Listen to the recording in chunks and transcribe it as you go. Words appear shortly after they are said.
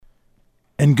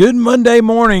And good Monday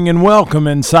morning and welcome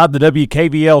inside the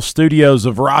WKVL studios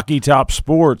of Rocky Top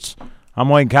Sports. I'm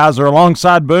Wayne Kaiser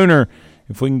alongside Booner,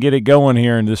 if we can get it going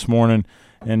here this morning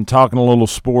and talking a little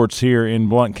sports here in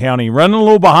Blount County. Running a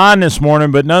little behind this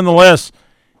morning, but nonetheless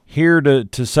here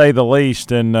to say the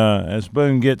least. And as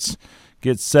Boone gets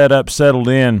set up, settled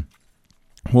in,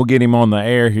 we'll get him on the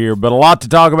air here. But a lot to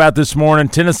talk about this morning.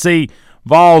 Tennessee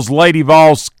Vols, Lady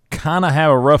Vols kind of have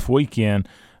a rough weekend.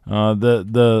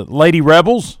 The Lady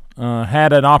Rebels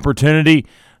had an opportunity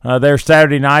there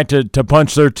Saturday night to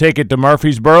punch their ticket to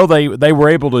Murfreesboro. They were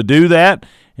able to do that,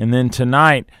 and then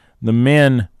tonight the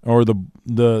men, or the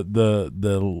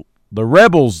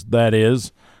Rebels, that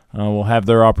is, will have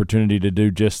their opportunity to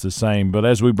do just the same. But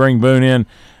as we bring Boone in,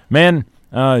 man,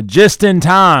 just in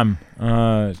time,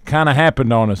 kind of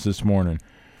happened on us this morning.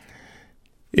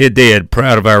 It did.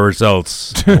 Proud of our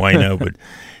results, Wayno. But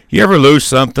you ever lose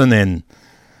something and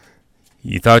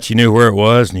you thought you knew where it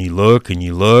was, and you look,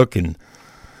 and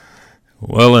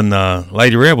well, in the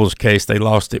Lady Rebels case, they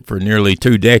lost it for nearly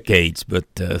 2 decades, but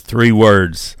 3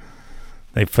 words.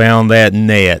 They found that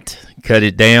net, cut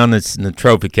it down. It's in the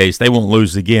trophy case. They won't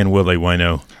lose again, will they,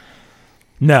 Wayno?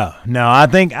 No. I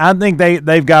think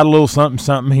they've got a little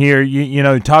something here. You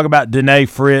know, talk about Danae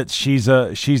Fritz. She's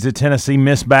a Tennessee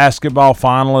Miss Basketball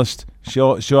finalist.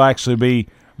 She'll actually be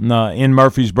in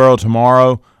Murfreesboro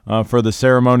tomorrow for the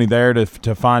ceremony there to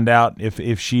find out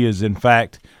if she is in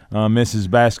fact Mrs.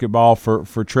 Basketball for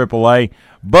AAA.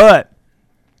 But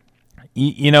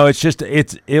you know,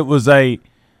 it was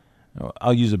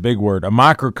I'll use a big word, a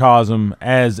microcosm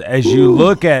as you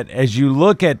look at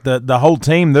the whole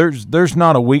team. There's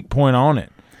not a weak point on it.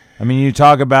 I mean, you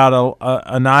talk about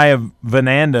Anaya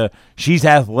Vananda. She's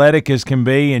athletic as can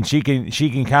be, and she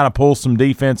can kind of pull some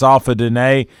defense off of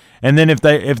Danae. And then if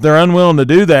they're unwilling to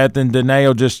do that, then Danae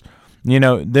will just, then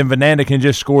Vananda can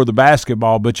just score the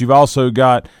basketball. But you've also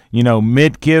got,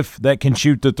 Midkiff that can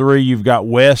shoot the 3. You've got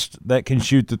West that can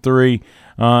shoot the 3,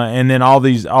 and then all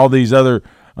these other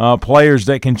players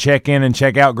that can check in and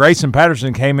check out. Grayson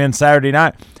Patterson came in Saturday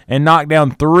night and knocked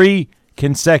down 3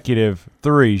 consecutive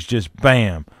threes, just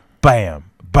bam, bam,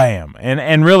 bam,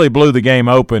 and really blew the game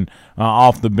open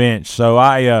off the bench. So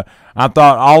I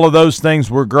thought all of those things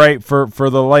were great for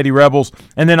the Lady Rebels.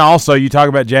 And then also you talk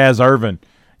about Jazz Irvin.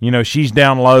 She's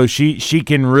down low. She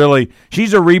can really –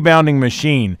 she's a rebounding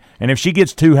machine. And if she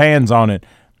gets 2 hands on it,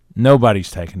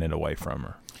 nobody's taking it away from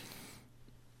her.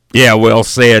 Yeah, well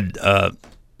said.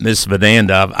 Miss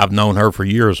Vananda, I've known her for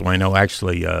years, Wayno.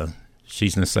 Actually,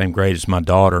 she's in the same grade as my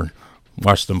daughter.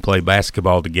 Watched them play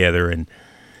basketball together, and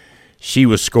she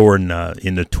was scoring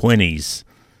in the 20s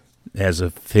as a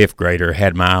 5th grader.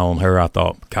 Had my eye on her. I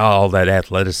thought, God, all that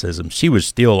athleticism. She was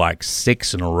still like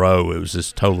 6 in a row. It was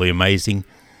just totally amazing.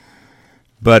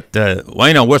 But,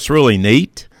 Wayno, what's really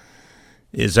neat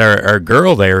is our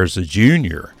girl there is a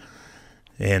junior,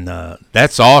 and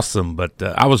that's awesome. But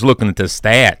I was looking at the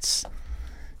stats.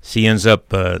 She ends up,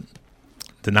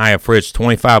 Dania Fritz,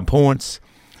 25 points,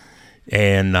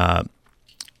 and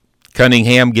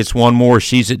Cunningham gets 1 more.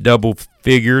 She's at double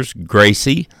figures.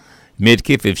 Gracie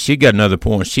Midkiff, if she got another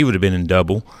point, she would have been in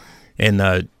double.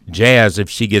 And Jazz,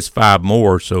 if she gets 5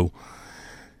 more. So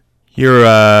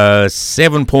you're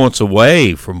 7 points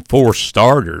away from 4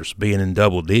 starters being in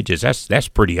double digits. That's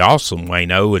pretty awesome,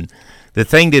 Wayno. And the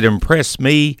thing that impressed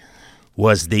me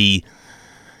was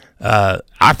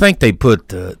I think they put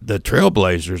the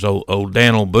Trailblazers, old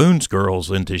Daniel Boone's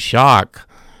girls, into shock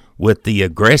with the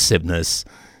aggressiveness,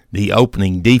 the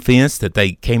opening defense that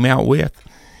they came out with.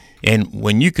 And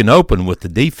when you can open with the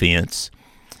defense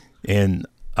and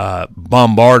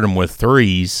bombard them with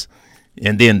threes,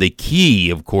 and then the key,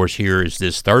 of course, here is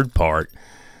this third part,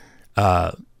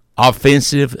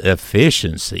 offensive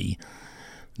efficiency.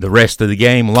 The rest of the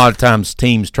game, a lot of times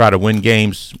teams try to win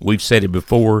games, we've said it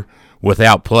before,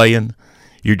 without playing.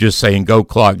 You're just saying go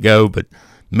clock go. But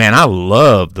man, I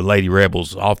love the Lady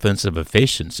Rebels' offensive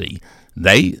efficiency.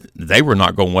 They were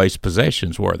not going to waste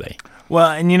possessions, were they?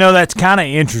 Well, and that's kind of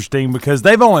interesting because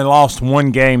they've only lost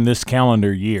 1 game this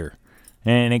calendar year,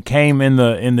 and it came in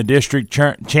the district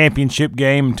championship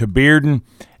game to Bearden,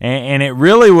 and it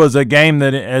really was a game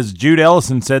that, as Jude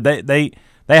Ellison said, they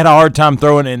had a hard time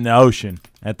throwing it in the ocean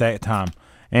at that time.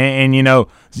 And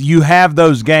you have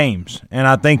those games, and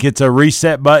I think it's a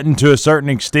reset button to a certain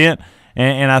extent,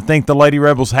 and I think the Lady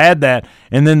Rebels had that,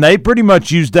 and then they pretty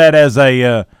much used that as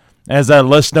a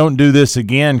let's don't do this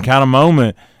again kind of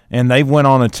moment, and they went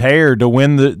on a tear to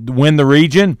win the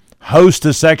region, host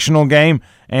a sectional game,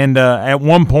 and at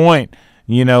one point,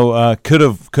 could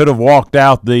have walked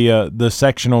out the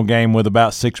sectional game with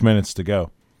about 6 minutes to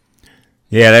go.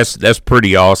 Yeah, that's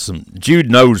pretty awesome.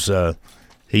 Jude knows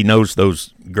he knows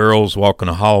those girls walking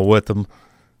the hall with them,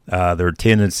 their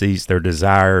tendencies, their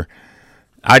desire.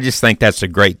 I just think that's a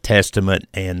great testament,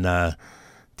 and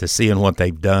to seeing what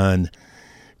they've done.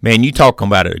 Man, you talking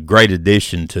about a great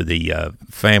addition to the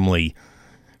family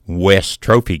West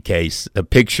trophy case. A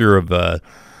picture of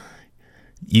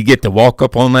you get to walk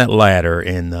up on that ladder,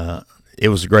 and it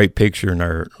was a great picture in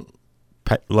our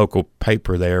local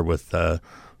paper there with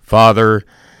father,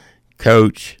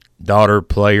 coach, daughter,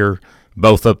 player,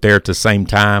 both up there at the same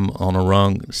time on a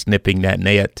rung, snipping that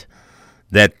net.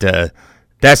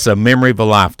 That's a memory of a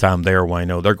lifetime there,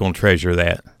 Wayno. They're going to treasure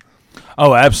that.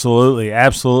 Oh, absolutely,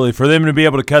 absolutely. For them to be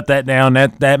able to cut that down,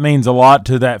 that means a lot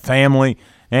to that family.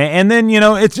 And then,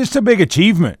 it's just a big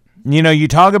achievement. You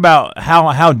talk about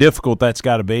how difficult that's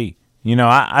got to be.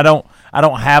 I don't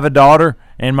have a daughter,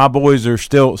 and my boys are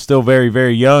still very,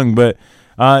 very young. But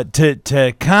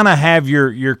to kind of have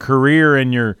your career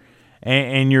and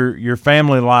your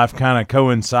family life kind of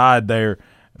coincide there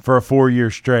for a 4-year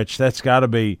stretch, that's got to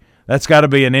be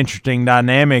an interesting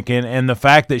dynamic. And the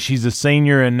fact that she's a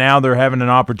senior and now they're having an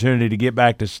opportunity to get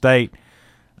back to state,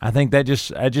 I think that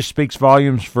just speaks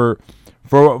volumes for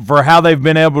how they've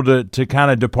been able to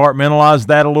kind of departmentalize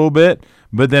that a little bit,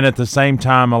 but then at the same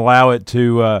time allow it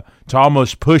to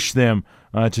almost push them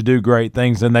to do great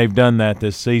things, and they've done that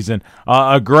this season.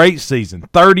 A great season,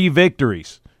 30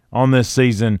 victories on this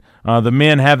season. The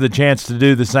men have the chance to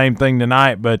do the same thing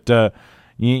tonight, but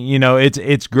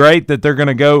it's great that they're going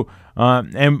to go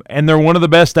and they're one of the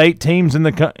best 8 teams in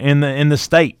the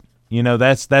state.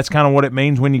 That's kind of what it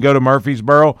means when you go to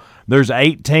Murfreesboro. There's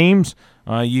 8 teams.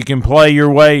 You can play your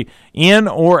way in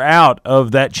or out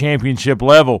of that championship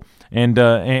level, and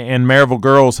Maryville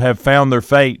girls have found their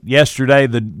fate. Yesterday,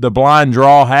 the blind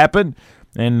draw happened,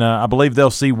 and I believe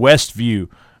they'll see Westview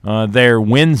there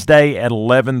Wednesday at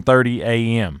 11:30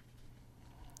 a.m.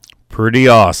 Pretty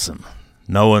awesome.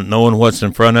 Knowing what's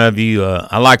in front of you.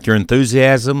 I like your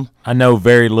enthusiasm. I know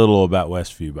very little about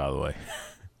Westview, by the way.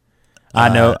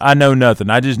 I know nothing.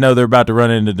 I just know they're about to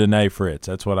run into Danae Fritz.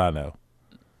 That's what I know.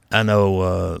 I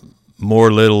know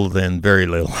more little than very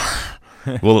little.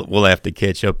 We'll have to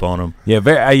catch up on them. Yeah,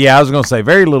 I was going to say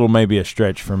very little may be a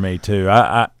stretch for me too.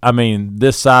 I mean,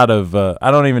 this side of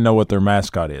I don't even know what their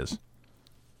mascot is.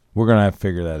 We're going to have to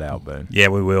figure that out, Boone. Yeah,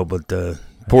 we will. But the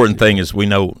important thing is we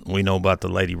know about the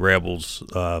Lady Rebels.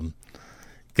 God,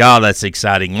 that's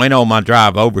exciting. We know my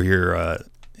drive over here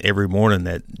every morning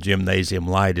that gymnasium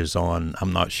light is on.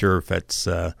 I'm not sure if that's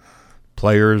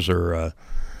players or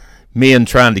men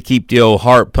trying to keep the old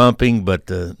heart pumping,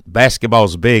 but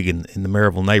basketball's big in the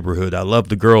Maryville neighborhood. I love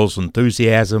the girls'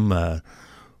 enthusiasm.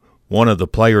 One of the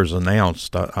players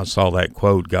announced, I saw that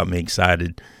quote, got me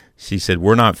excited. She said,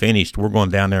 "We're not finished. We're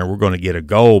going down there and we're going to get a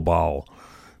gold ball."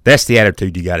 That's the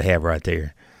attitude you got to have right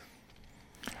there.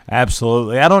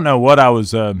 Absolutely. I don't know what I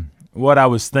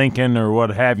was thinking or what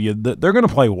have you. They're going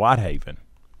to play Whitehaven.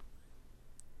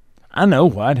 I know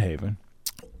Whitehaven.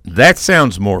 That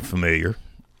sounds more familiar.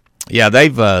 Yeah,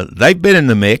 they've been in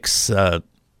the mix.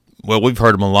 We've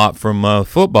heard them a lot from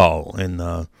football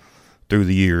and through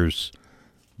the years.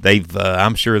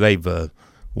 I'm sure they've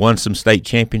won some state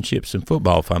championships in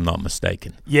football, if I'm not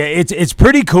mistaken. Yeah, it's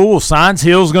pretty cool. Science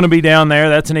Hill's going to be down there.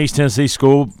 That's an East Tennessee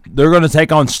school. They're going to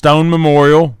take on Stone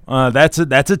Memorial. That's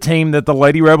a team that the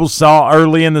Lady Rebels saw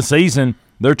early in the season.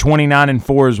 They're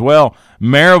 29-4 as well.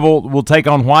 Maryville will take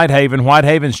on Whitehaven.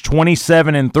 Whitehaven's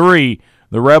 27-3.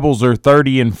 The Rebels are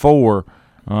 30-4.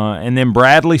 And then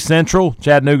Bradley Central,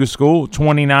 Chattanooga School,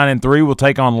 29-3, will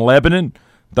take on Lebanon,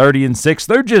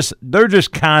 30-6. They're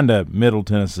just kind of Middle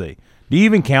Tennessee. Do you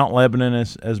even count Lebanon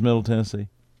as Middle Tennessee?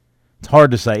 It's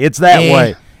hard to say. It's that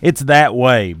way. It's that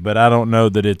way, but I don't know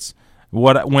that it's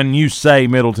what. When you say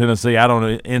Middle Tennessee, I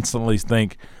don't instantly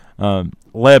think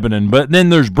Lebanon. But then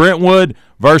there's Brentwood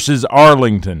versus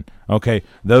Arlington. Okay,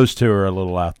 those two are a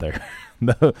little out there.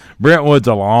 Brentwood's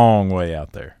a long way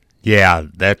out there. Yeah,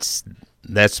 that's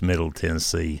Middle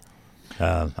Tennessee.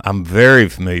 I'm very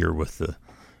familiar with the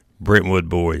Brentwood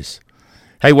boys.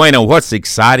 Hey, Wayno, what's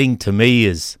exciting to me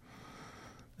is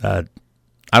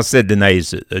I said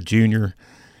Danae's a junior.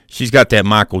 She's got that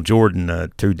Michael Jordan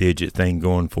 2-digit thing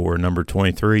going for her, number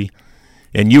 23.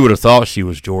 And you would have thought she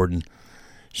was Jordan.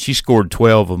 She scored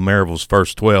 12 of Maryville's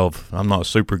first 12. I'm not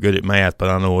super good at math, but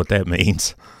I know what that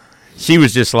means. She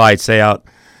was just lights out.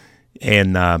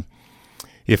 And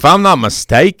if I'm not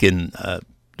mistaken,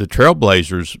 the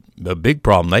Trailblazers, the big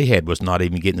problem they had was not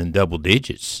even getting in double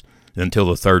digits until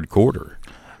the third quarter.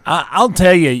 I'll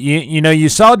tell you, you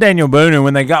saw Daniel Boone, and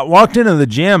when they walked into the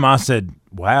gym, I said,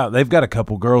 wow, they've got a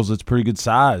couple girls that's pretty good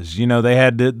size. You know, they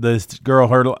had this girl,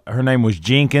 her name was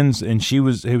Jenkins, and it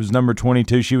was number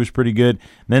 22. She was pretty good.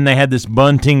 Then they had this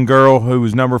Bunting girl who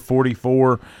was number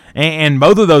 44, and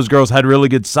both of those girls had really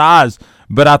good size.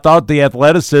 But I thought the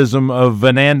athleticism of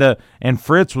Vananda and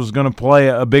Fritz was going to play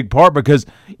a big part because,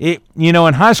 in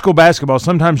high school basketball,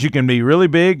 sometimes you can be really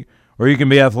big or you can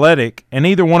be athletic, and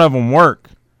either one of them work.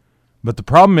 But the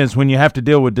problem is when you have to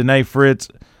deal with Danae, Fritz,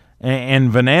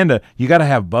 and Vananda, you got to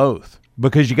have both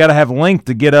because you got to have length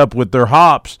to get up with their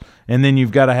hops, and then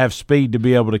you've got to have speed to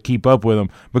be able to keep up with them.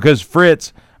 Because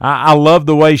Fritz, I love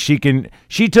the way she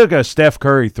took a Steph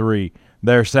Curry 3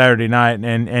 there Saturday night,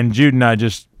 and Jude and I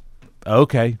just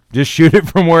shoot it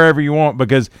from wherever you want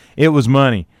because it was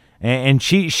money. And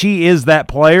she is that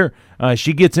player.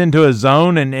 She gets into a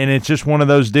zone, and it's just one of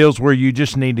those deals where you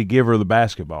just need to give her the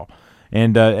basketball.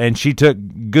 And she took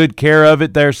good care of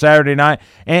it there Saturday night.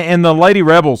 And the Lady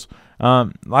Rebels,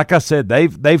 like I said,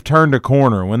 they've turned a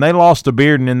corner. When they lost to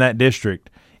Bearden in that district,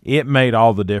 it made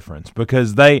all the difference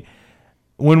because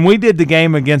when we did the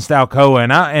game against Alcoa,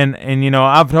 and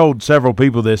I've told several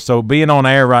people this, so being on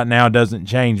air right now doesn't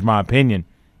change my opinion.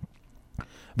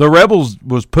 The Rebels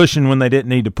was pushing when they didn't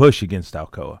need to push against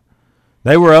Alcoa.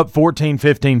 They were up 14,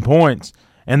 15 points,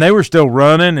 and they were still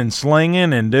running and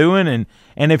slinging and doing,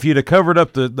 and if you'd have covered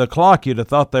up the clock, you'd have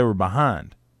thought they were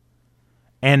behind.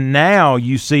 And now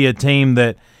you see a team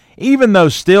that, even though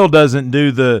still doesn't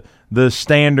do the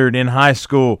standard in high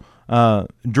school,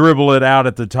 dribble it out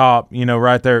at the top,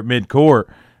 right there at midcourt,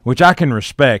 which I can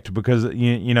respect because,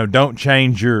 don't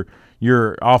change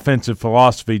your offensive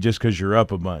philosophy just because you're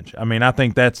up a bunch. I mean, I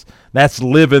think that's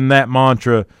living that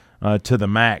mantra to the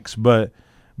max. But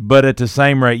at the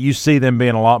same rate, you see them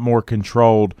being a lot more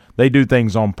controlled. They do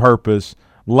things on purpose.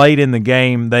 Late in the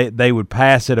game, they would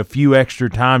pass it a few extra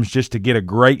times just to get a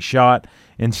great shot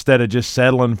instead of just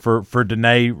settling for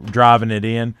Danae driving it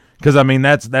in. Because, I mean,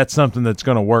 that's something that's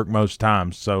going to work most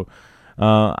times. So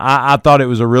I thought it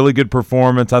was a really good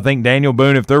performance. I think Daniel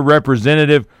Boone, if they're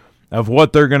representative of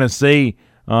what they're going to see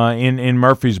in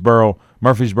Murfreesboro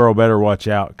better watch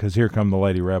out because here come the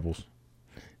Lady Rebels.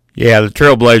 Yeah, the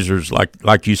Trailblazers,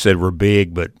 like you said, were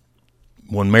big, but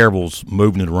when Maryville's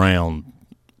moving it around,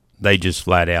 they just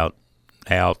flat out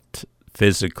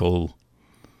physicaled.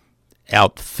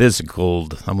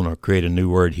 I'm going to create a new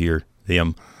word here.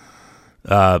 Them.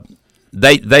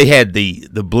 They had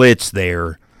the blitz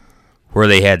there where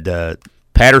they had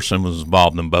Patterson was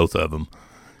involved in both of them.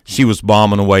 She was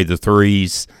bombing away the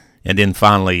threes, and then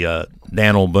finally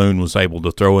Daniel Boone was able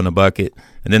to throw in a bucket,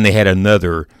 and then they had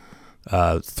another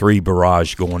three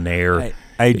barrage going there.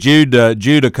 Hey, Jude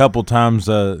a couple times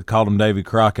called him Davy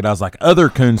Crockett. I was like, other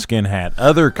coonskin hat.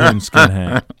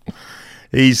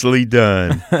 Easily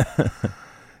done.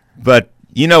 But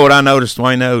you know what I noticed,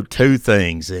 Wayno? Two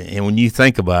things. And when you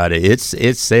think about it,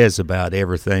 it says about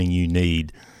everything you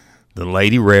need. The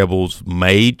Lady Rebels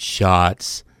made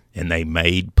shots and they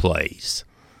made plays.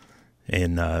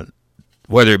 And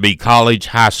whether it be college,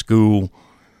 high school,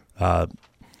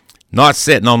 not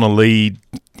sitting on the lead,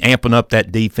 amping up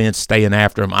that defense, staying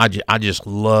after them. I just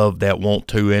love that want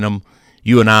to in them.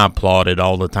 You and I applaud it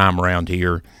all the time around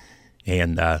here.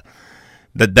 And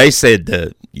they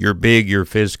said you're big, you're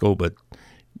physical, but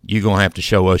you're going to have to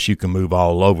show us you can move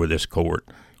all over this court.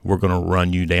 We're going to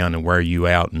run you down and wear you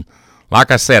out. And like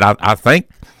I said, I think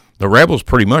the Rebels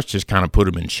pretty much just kind of put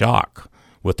them in shock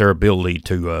with their ability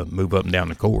to move up and down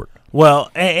the court.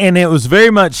 Well, and it was very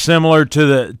much similar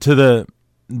to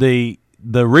the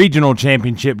regional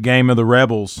championship game of the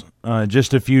Rebels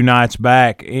just a few nights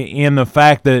back in the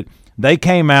fact that they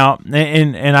came out,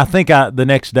 and I think the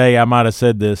next day I might have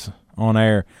said this on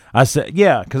air. I said,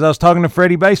 yeah, because I was talking to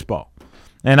Freddie Baseball,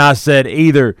 and I said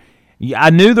I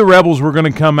knew the Rebels were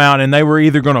going to come out and they were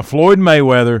either going to Floyd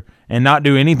Mayweather and not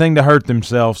do anything to hurt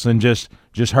themselves and just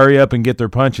hurry up and get their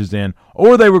punches in,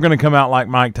 or they were going to come out like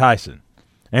Mike Tyson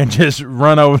and just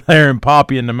run over there and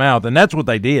pop you in the mouth, and that's what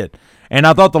they did. And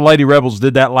I thought the Lady Rebels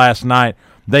did that last night.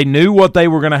 They knew what they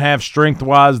were going to have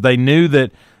strength-wise. They knew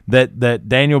that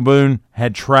Daniel Boone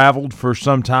had traveled for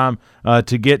some time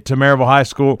to get to Maryville High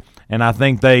School, and I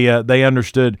think they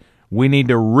understood we need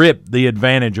to rip the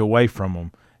advantage away from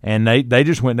them. And they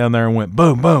just went down there and went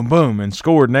boom, boom, boom, and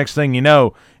scored. Next thing you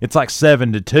know, it's like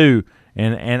 7-2,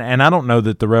 and I don't know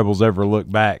that the Rebels ever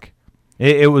looked back.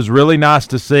 It was really nice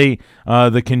to see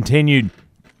the continued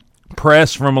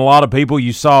press from a lot of people.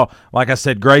 You saw, like I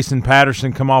said, Grayson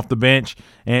Patterson come off the bench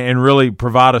and really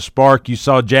provide a spark. You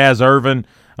saw Jazz Irvin,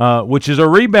 which is a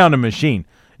rebounding machine.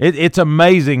 It's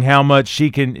amazing how much she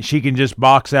can just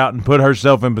box out and put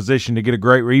herself in position to get a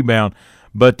great rebound.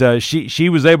 But she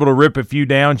was able to rip a few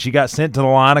down. She got sent to the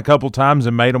line a couple times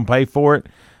and made them pay for it.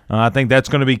 I think that's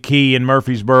going to be key in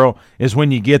Murfreesboro is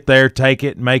when you get there, take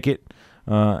it, make it.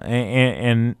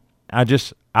 And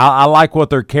I like what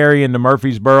they're carrying to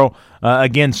Murfreesboro.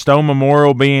 Again, Stone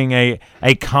Memorial being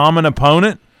a common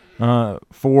opponent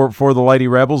for the Lady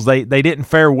Rebels. They didn't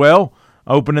fare well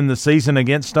opening the season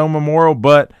against Stone Memorial,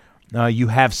 but you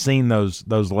have seen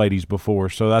those ladies before,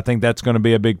 so I think that's going to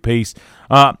be a big piece.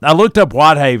 I looked up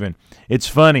Whitehaven. It's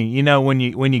funny, when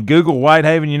you Google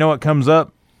Whitehaven, you know what comes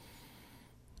up?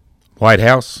 White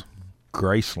House,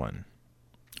 Graceland.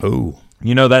 Ooh,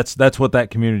 that's what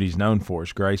that community is known for,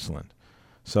 is Graceland.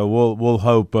 So we'll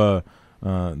hope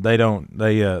they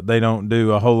don't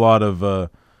do a whole lot of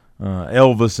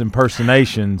Elvis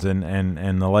impersonations,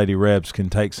 and the Lady Rebs can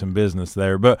take some business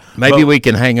there. But maybe we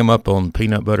can hang them up on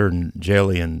peanut butter and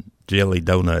jelly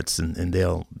donuts, and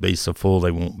they'll be so full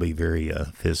they won't be very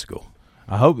physical.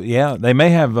 I hope. Yeah, they may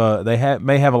have a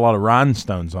lot of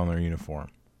rhinestones on their uniform.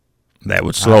 That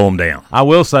would slow them down. I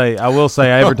will say,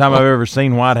 every time I've ever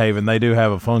seen Whitehaven, they do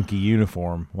have a funky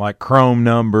uniform, like chrome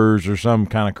numbers or some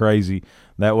kind of crazy.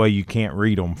 That way you can't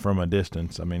read them from a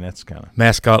distance. I mean, that's kind of.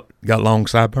 Mascot got long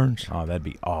sideburns? Oh, that'd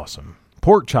be awesome.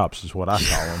 Pork chops is what I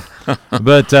call them.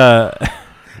 But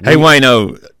hey,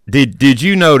 Wayno, did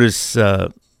you notice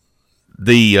the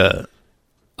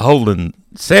holding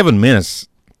 7 minutes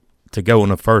to go in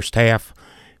the first half?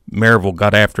 Maryville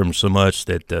got after him so much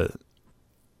that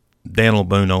Daniel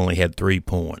Boone only had 3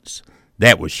 points.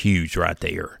 That was huge right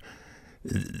there.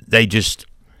 They just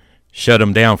shut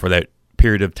him down for that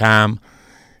period of time.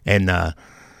 And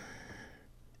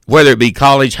whether it be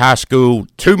college, high school,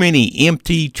 too many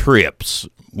empty trips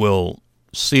will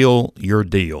seal your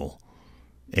deal.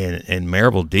 And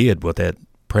Maryville did with that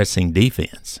pressing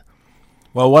defense.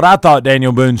 Well, what I thought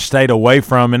Daniel Boone stayed away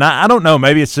from, and I don't know,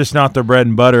 maybe it's just not their bread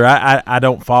and butter. I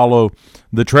don't follow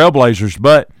the Trailblazers,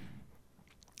 but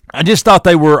I just thought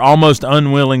they were almost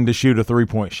unwilling to shoot a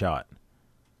three-point shot,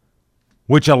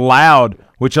 which allowed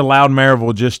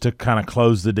Maryville just to kind of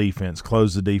close the defense.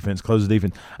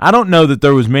 I don't know that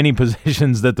there was many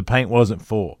positions that the paint wasn't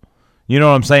full. You know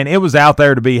what I'm saying? It was out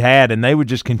there to be had, and they would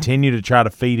just continue to try to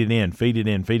feed it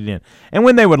in. And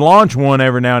when they would launch one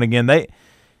every now and again,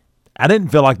 I didn't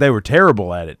feel like they were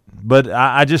terrible at it. But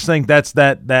I just think that's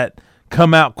that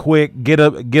come out quick, get a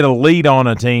lead on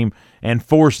a team, and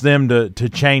force them to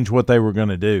change what they were going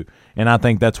to do. And I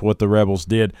think that's what the Rebels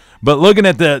did. But looking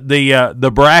at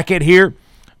the bracket here,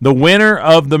 the winner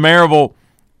of the Maryville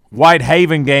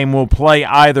Whitehaven game will play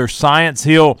either Science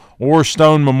Hill or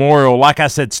Stone Memorial. Like I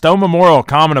said, Stone Memorial, a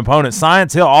common opponent.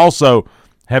 Science Hill also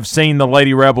have seen the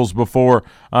Lady Rebels before.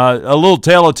 A little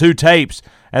tale of two tapes,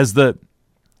 as the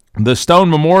Stone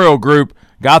Memorial group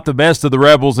got the best of the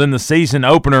Rebels in the season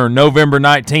opener November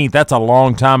 19th. That's a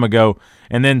long time ago.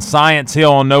 And then Science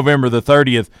Hill on November the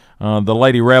 30th, the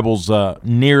Lady Rebels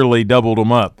nearly doubled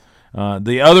them up.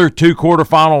 The other two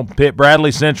quarterfinal, Pitt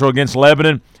Bradley Central against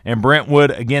Lebanon and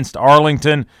Brentwood against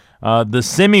Arlington. The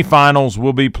semifinals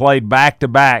will be played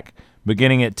back-to-back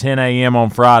beginning at 10 a.m. on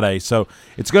Friday. So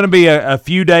it's going to be a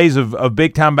few days of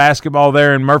big-time basketball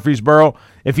there in Murfreesboro.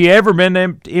 If you ever been to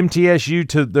MTSU,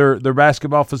 to their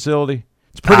basketball facility,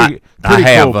 it's pretty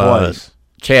cool place.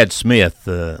 Chad Smith,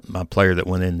 my player that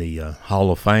went in the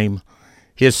Hall of Fame,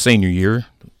 his senior year,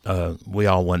 we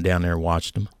all went down there and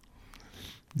watched him.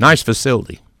 Nice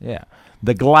facility. Yeah,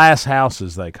 the glass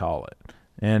houses they call it,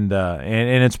 and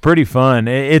it's pretty fun.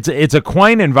 It's a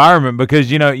quaint environment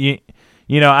because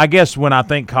I guess when I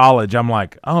think college, I'm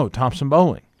like, oh, Thompson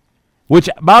Bowling. Which,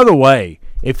 by the way,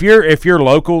 if you're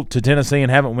local to Tennessee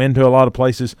and haven't been to a lot of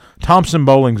places, Thompson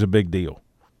Bowling's a big deal.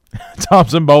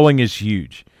 Thompson Bowling is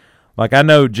huge. Like I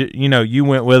know, you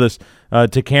went with us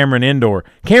to Cameron Indoor.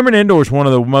 Cameron Indoor is one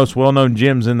of the most well-known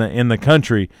gyms in the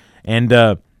country,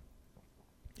 and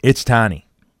it's tiny.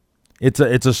 It's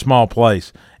a small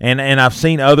place, and I've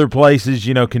seen other places.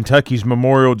 Kentucky's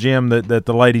Memorial Gym that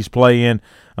the ladies play in.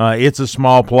 It's a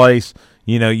small place.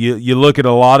 You look at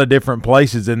a lot of different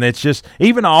places, and it's just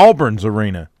even Auburn's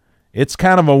arena. It's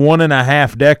kind of a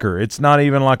 1.5 decker. It's not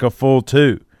even like a full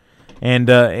 2,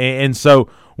 and so.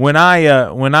 When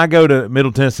I go to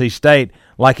Middle Tennessee State,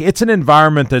 like it's an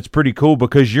environment that's pretty cool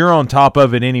because you're on top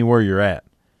of it anywhere you're at.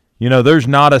 There's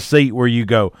not a seat where you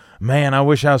go, man, I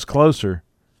wish I was closer.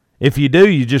 If you do,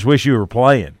 you just wish you were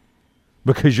playing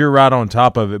because you're right on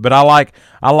top of it. But I like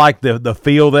the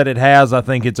feel that it has. I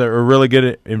think it's a really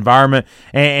good environment.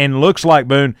 And looks like,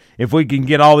 Boone, if we can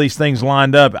get all these things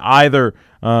lined up, either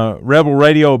Rebel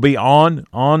Radio will be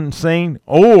on scene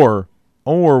or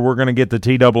we're going to get the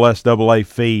TSSAA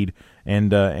feed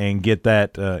and get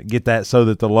that so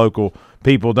that the local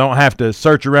people don't have to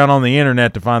search around on the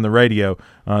internet to find the radio.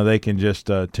 They can just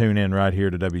tune in right here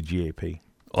to WGAP.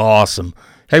 Awesome.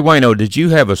 Hey, Wayno, did you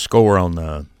have a score on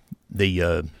the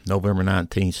November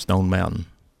 19th Stone Mountain?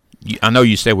 I know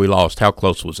you said we lost. How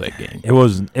close was that game? It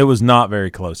was not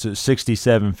very close. It was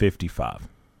 67-55.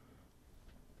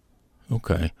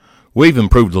 Okay. We've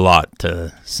improved a lot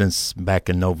since back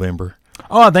in November.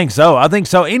 Oh, I think so.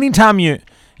 Anytime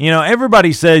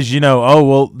everybody says, oh,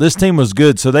 well, this team was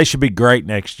good, so they should be great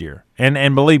next year.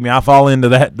 And believe me, I fall into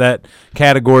that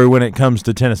category when it comes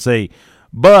to Tennessee.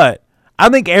 But I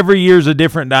think every year is a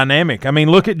different dynamic. I mean,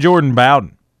 look at Jordan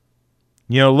Bowden.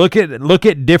 Look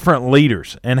at different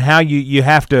leaders and how you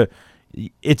have to –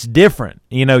 it's different.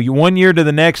 You one year to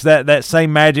the next, that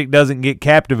same magic doesn't get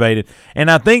captivated.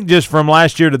 And I think just from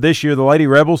last year to this year, the Lady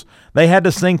Rebels, they had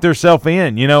to sink themselves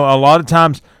in. A lot of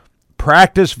times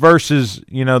practice versus,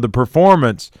 the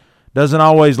performance doesn't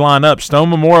always line up. Stone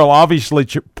Memorial obviously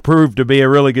proved to be a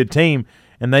really good team,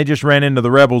 and they just ran into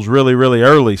the Rebels really, really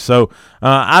early. So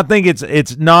I think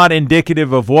it's not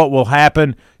indicative of what will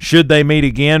happen should they meet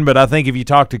again. But I think if you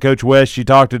talk to Coach West, you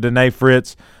talk to Danae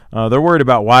Fritz, they're worried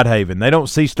about Whitehaven. They don't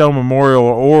see Stone Memorial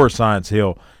or Science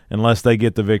Hill unless they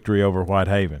get the victory over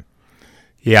Whitehaven.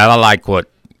 Yeah, I like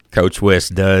what Coach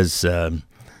West does.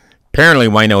 Apparently,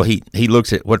 Wayno, he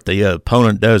looks at what the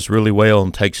opponent does really well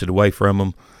and takes it away from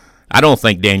them. I don't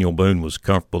think Daniel Boone was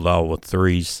comfortable at all with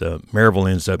threes. Maryville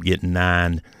ends up getting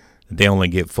 9. They only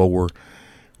get 4.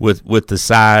 With the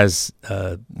size,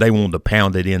 they wanted to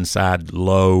pound it inside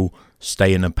low,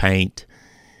 stay in the paint.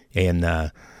 And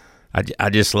I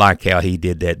just like how he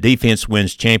did that. Defense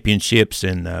wins championships,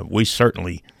 and we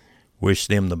certainly wish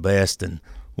them the best and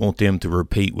want them to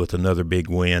repeat with another big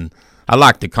win. I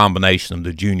like the combination of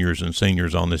the juniors and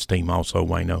seniors on this team also,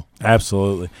 Wayno.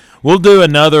 Absolutely. We'll do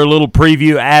another little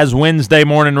preview as Wednesday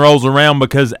morning rolls around,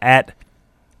 because at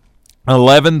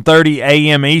 11:30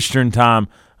 a.m. Eastern time,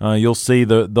 you'll see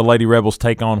the Lady Rebels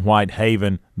take on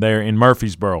Whitehaven there in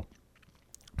Murfreesboro.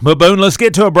 But, Boone, let's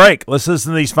get to a break. Let's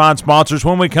listen to these fine sponsors.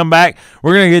 When we come back,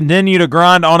 we're going to continue to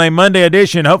grind on a Monday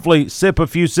edition, hopefully sip a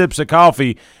few sips of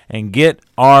coffee, and get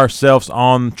ourselves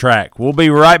on track. We'll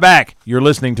be right back. You're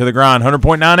listening to The Grind,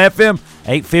 100.9 FM,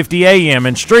 850 AM,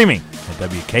 and streaming at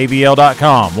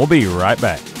WKVL.com. We'll be right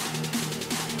back.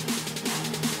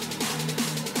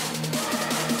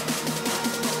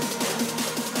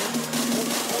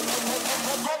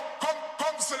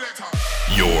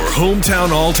 Your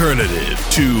hometown alternative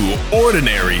to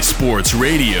ordinary sports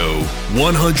radio,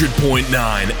 100.9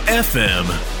 FM,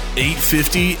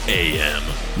 850 AM.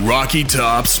 Rocky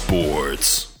Top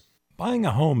Sports. Buying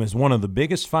a home is one of the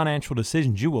biggest financial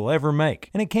decisions you will ever make,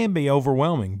 and it can be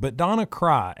overwhelming, but Donna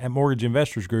Cry at Mortgage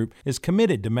Investors Group is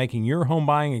committed to making your home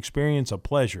buying experience a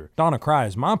pleasure. Donna Cry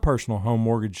is my personal home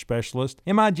mortgage specialist.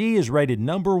 MIG is rated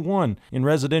 #1 in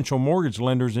residential mortgage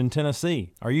lenders in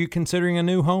Tennessee. Are you considering a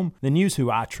new home? Then use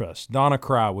who I trust, Donna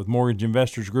Cry with Mortgage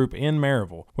Investors Group in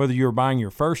Maryville. Whether you're buying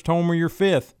your first home or your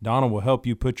fifth, Donna will help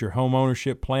you put your home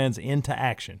ownership plans into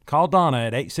action. Call Donna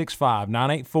at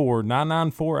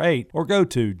 865-984-9948 or go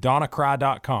to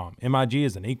donnacry.com. MIG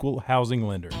is an equal housing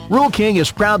lender. Rural King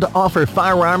is proud to offer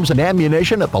firearms and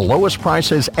ammunition at the lowest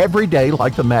prices every day,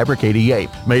 like the Maverick 88.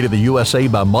 Made in the USA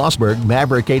by Mossberg,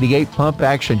 Maverick 88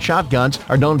 pump-action shotguns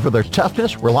are known for their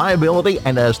toughness, reliability,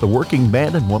 and as the working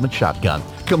man and woman shotgun.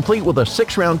 Complete with a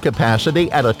 6-round capacity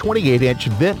and a 28-inch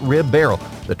vent rib barrel.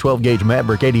 The 12-gauge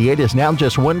Maverick 88 is now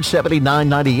just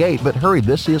 $179.98, but hurry,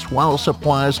 this is while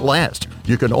supplies last.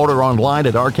 You can order online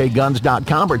at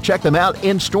rkguns.com or check them out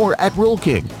in-store at Rural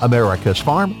King, America's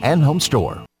farm and home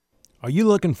store. Are you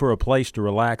looking for a place to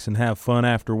relax and have fun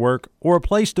after work, or a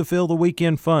place to fill the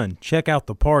weekend fun? Check out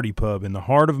the Party Pub in the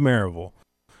heart of Maryville.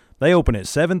 They open at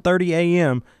 7:30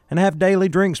 a.m. and have daily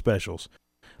drink specials.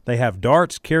 They have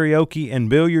darts, karaoke, and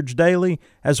billiards daily,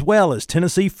 as well as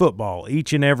Tennessee football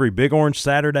each and every Big Orange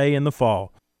Saturday in the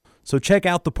fall. So check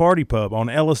out the Party Pub on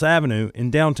Ellis Avenue in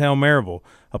downtown Maryville,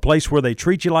 a place where they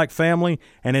treat you like family,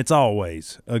 and it's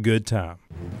always a good time.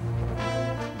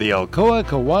 The Alcoa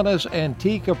Kiwanis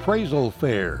Antique Appraisal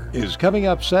Fair is coming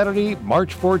up Saturday,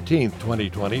 March 14th,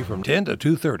 2020 from 10 to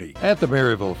 2:30 at the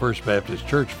Maryville First Baptist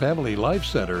Church Family Life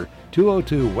Center,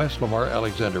 202 West Lamar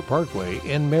Alexander Parkway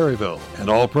in Maryville. And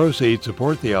all proceeds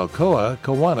support the Alcoa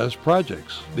Kiwanis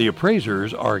projects. The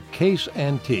appraisers are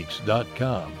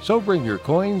caseantiques.com. So bring your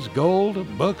coins, gold,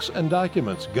 books and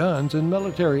documents, guns, and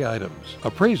military items.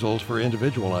 Appraisals for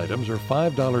individual items are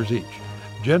 $5 each.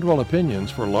 General opinions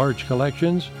for large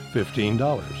collections,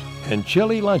 $15. and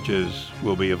chili lunches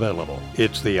will be available.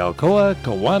 It's the Alcoa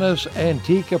Kiwanis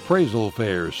Antique Appraisal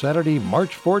Fair, Saturday,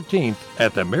 March 14th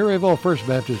at the Maryville First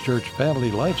Baptist Church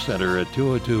Family Life Center at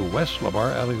 202 West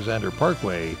Lamar Alexander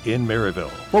Parkway in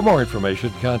Maryville. For more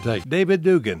information, contact David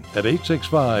Dugan at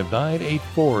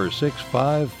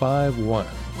 865-984-6551.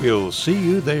 We'll see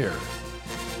you there.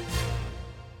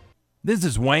 This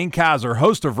is Wayne Kaiser,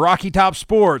 host of Rocky Top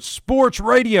sports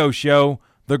radio show,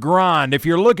 The Grind. If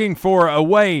you're looking for a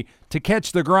way to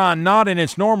catch The Grind not in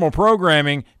its normal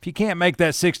programming, if you can't make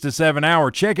that 6 to 7 hour,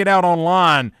 check it out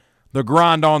online,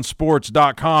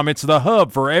 thegrindonsports.com. It's the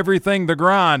hub for everything The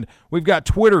Grind. We've got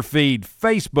Twitter feed,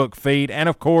 Facebook feed, and,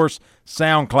 of course,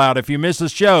 SoundCloud. If you miss a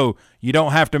show, you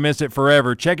don't have to miss it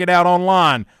forever. Check it out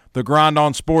online,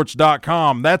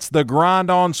 thegrindonsports.com. That's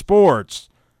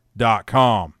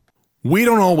thegrindonsports.com. We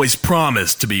don't always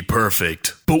promise to be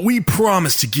perfect, but we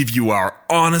promise to give you our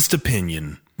honest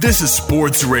opinion. This is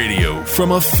sports radio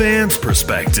from a fan's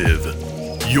perspective.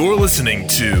 You're listening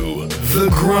to The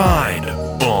Grind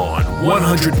on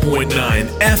 100.9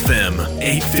 FM,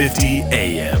 850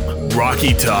 AM,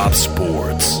 Rocky Top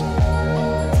Sports.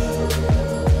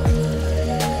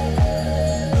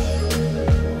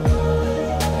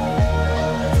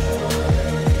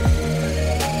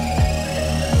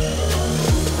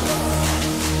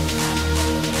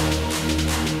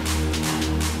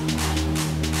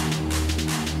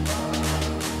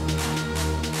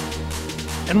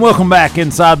 And welcome back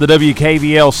inside the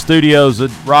WKVL studios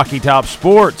at Rocky Top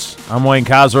Sports. I'm Wayne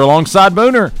Kaiser alongside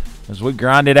Booner as we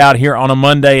grind it out here on a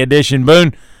Monday edition.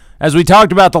 Boone, as we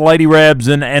talked about the Lady Rebs,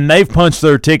 and they've punched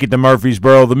their ticket to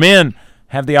Murfreesboro, the men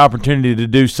have the opportunity to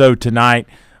do so tonight.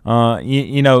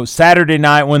 Saturday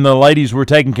night when the ladies were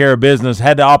taking care of business,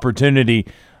 had the opportunity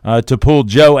to pull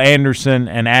Joe Anderson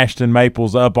and Ashton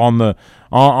Maples up on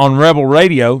Rebel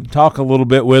Radio, talk a little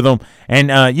bit with them,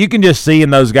 and you can just see in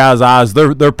those guys' eyes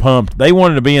they're pumped. They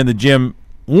wanted to be in the gym,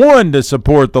 one, to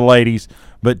support the ladies,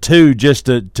 but two, just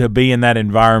to be in that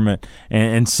environment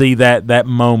and see that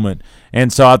moment.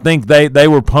 And so I think they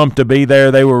were pumped to be there.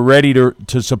 They were ready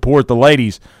to support the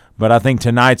ladies. But I think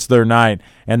tonight's their night,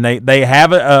 and they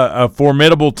have a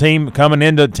formidable team coming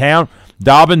into town.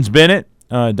 Dobbins Bennett,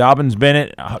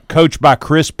 coached by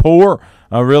Chris Poore,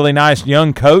 a really nice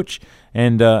young coach,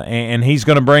 and he's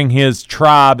going to bring his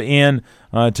tribe in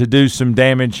to do some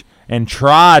damage and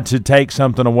try to take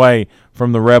something away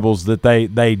from the Rebels that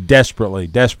they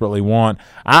desperately want.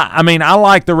 I mean, I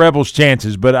like the Rebels'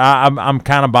 chances, but I'm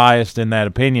kind of biased in that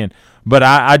opinion. But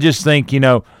I just think,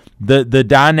 the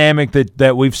dynamic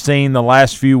that we've seen the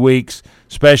last few weeks,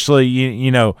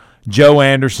 especially, Joe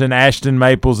Anderson, Ashton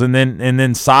Maples, and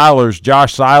then Silers,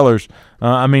 Josh Silers.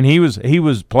 He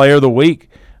was player of the week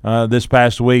this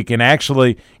past week, and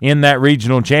actually in that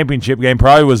regional championship game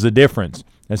probably was the difference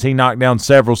as he knocked down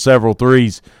several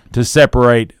threes to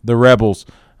separate the Rebels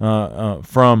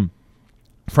from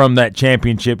that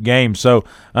championship game. So,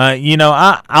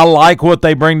 I like what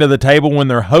they bring to the table when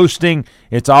they're hosting.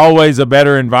 It's always a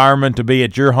better environment to be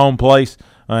at your home place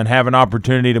and have an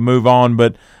opportunity to move on.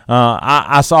 But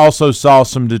I also saw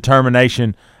some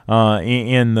determination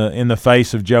in the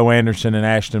face of Joe Anderson and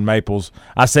Ashton Maples.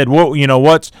 I said, what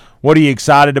are you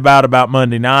excited about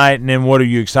Monday night, and then what are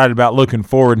you excited about looking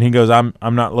forward? And he goes, I'm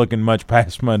not looking much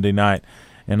past Monday night.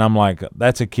 And I'm like,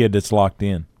 that's a kid that's locked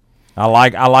in. I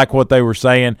like what they were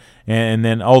saying, and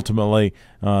then ultimately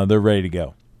they're ready to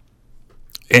go.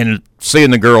 And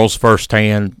seeing the girls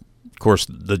firsthand, of course,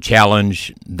 the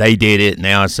challenge, they did it.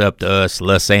 Now it's up to us.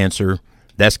 Let's answer.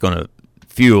 That's going to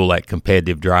fuel that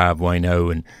competitive drive,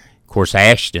 Wayno. And, of course,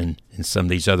 Ashton and some of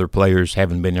these other players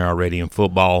haven't been there already in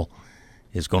football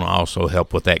is going to also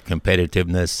help with that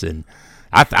competitiveness. And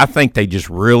I think they just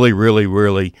really, really,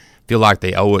 really feel like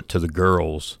they owe it to the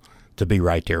girls to be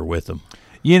right there with them.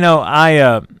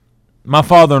 My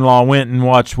father-in-law went and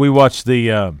watched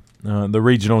the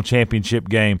regional championship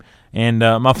game, and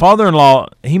my father-in-law,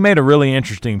 he made a really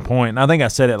interesting point, and I think I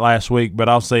said it last week, but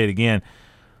I'll say it again.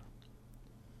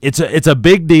 It's a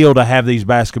big deal to have these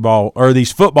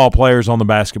these football players on the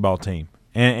basketball team,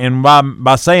 and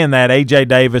by saying that, A.J.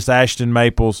 Davis, Ashton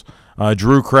Maples,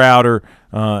 Drew Crowder,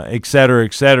 et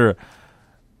cetera,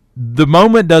 the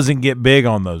moment doesn't get big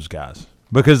on those guys,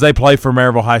 because they play for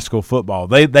Maryville High School football.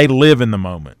 They live in the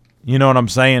moment. You know what I'm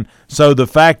saying? So the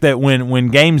fact that when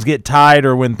games get tight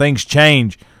or when things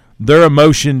change, their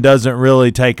emotion doesn't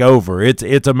really take over.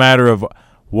 It's a matter of,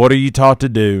 what are you taught to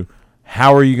do?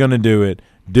 How are you going to do it?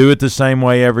 Do it the same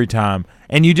way every time.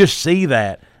 And you just see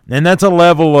that. And that's a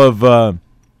level of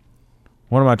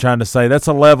what am I trying to say? That's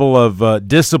a level of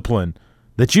discipline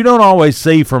that you don't always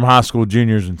see from high school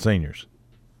juniors and seniors.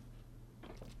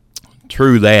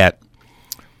 through that,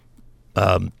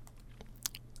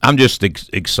 I'm just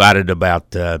excited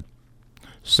about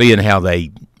seeing how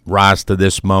they rise to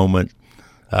this moment.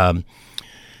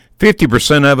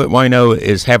 50% of it, Wayno,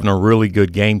 is having a really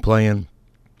good game plan,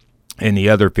 and the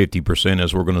other 50%,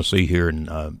 as we're going to see here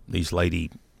in these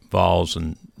lady Vols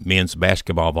and men's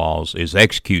basketball Vols, is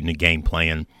executing a game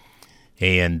plan.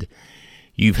 And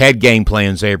you've had game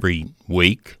plans every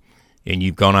week, and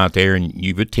you've gone out there and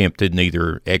you've attempted and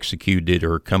either executed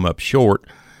or come up short.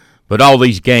 But all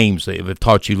these games, they have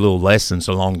taught you little lessons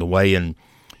along the way, and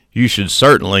you should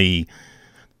certainly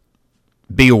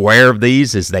be aware of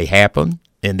these as they happen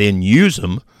and then use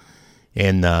them.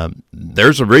 And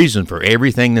there's a reason for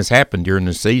everything that's happened during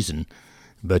the season.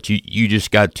 But you just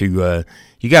got to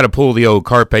pull the old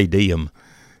carpe diem,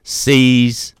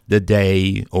 seize the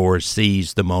day or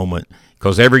seize the moment,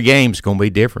 because every game's going to be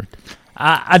different.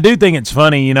 I do think it's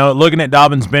funny, looking at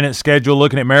Dobyns-Bennett's schedule,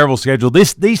 looking at Maryville's schedule.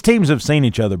 These teams have seen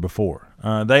each other before.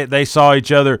 They saw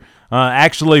each other.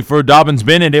 Actually, for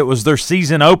Dobyns-Bennett, it was their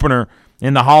season opener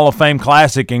in the Hall of Fame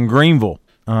Classic in Greenville,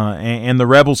 and the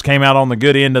Rebels came out on the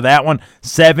good end of that one,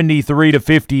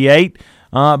 73-58.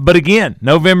 But again,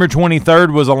 November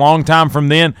 23rd was a long time from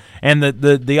then, and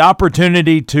the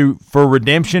opportunity for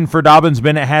redemption for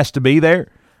Dobyns-Bennett has to be there.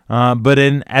 But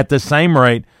at the same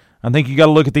rate, I think you got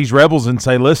to look at these Rebels and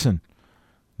say, listen,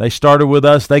 they started with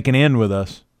us, they can end with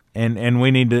us, and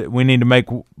we need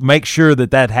to make sure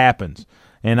that happens.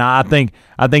 And I think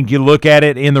you look at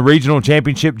it in the regional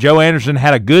championship. Joe Anderson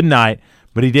had a good night,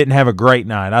 but he didn't have a great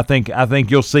night. I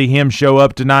think you'll see him show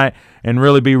up tonight and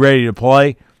really be ready to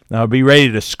play, be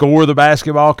ready to score the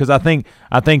basketball, because I think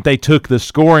they took the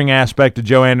scoring aspect of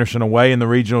Joe Anderson away in the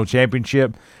regional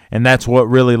championship, and that's what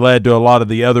really led to a lot of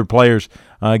the other players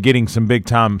getting some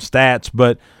big-time stats.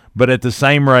 But at the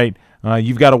same rate,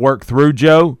 you've got to work through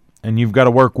Joe, and you've got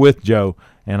to work with Joe,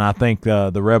 and I think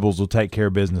the Rebels will take care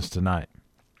of business tonight.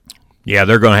 Yeah,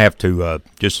 they're going to have to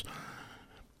just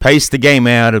pace the game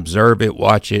out, observe it,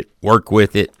 watch it, work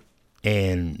with it,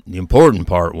 and the important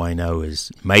part, Wayno,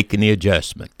 is making the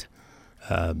adjustment.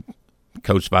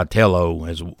 Coach Vitello,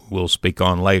 as we'll speak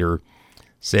on later,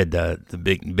 said the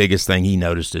biggest thing he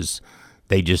noticed is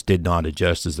they just did not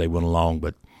adjust as they went along.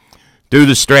 But do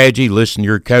the strategy, listen to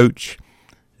your coach,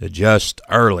 adjust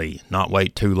early, not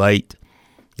wait too late.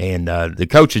 And the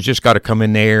coach has just got to come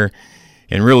in there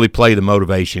and really play the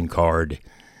motivation card.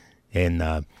 And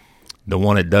the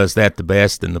one that does that the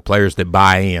best and the players that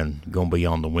buy in are going to be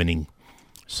on the winning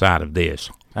side of this.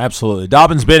 Absolutely.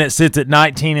 Dobyns-Bennett sits at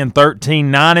 19-13,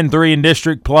 9-3 in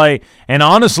district play, and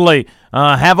honestly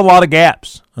have a lot of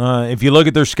gaps. If you look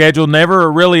at their schedule,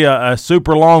 never really a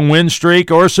super long win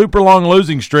streak or a super long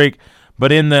losing streak,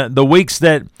 but in the weeks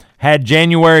that had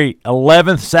January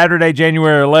 11th, Saturday,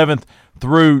 January 11th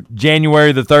through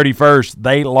January the 31st,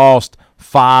 they lost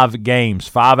 5 games,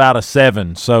 5 out of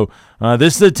 7. So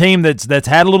this is a team that's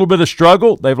had a little bit of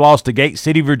struggle. They've lost to Gate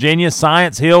City, Virginia,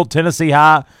 Science Hill, Tennessee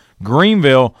High,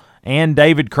 Greenville, and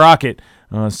David Crockett.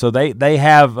 So they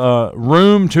have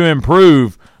room to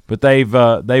improve, but they've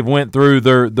went through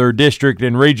their district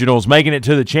and regionals, making it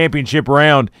to the championship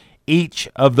round each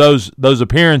of those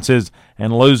appearances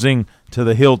and losing to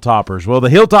the Hilltoppers. Well, the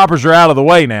Hilltoppers are out of the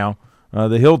way now.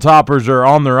 The Hilltoppers are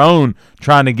on their own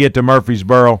trying to get to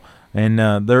Murfreesboro,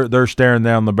 and they're staring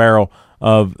down the barrel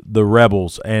of the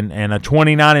Rebels, and a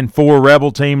 29-4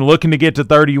 Rebel team looking to get to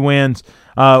 30 wins.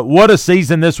 What a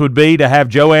season this would be to have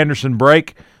Joe Anderson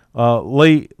break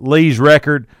Lee's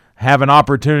record, have an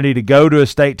opportunity to go to a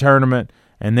state tournament,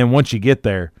 and then once you get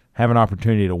there, have an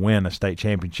opportunity to win a state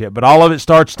championship. But all of it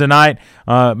starts tonight.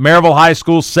 Maryville High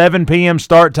School, 7 p.m.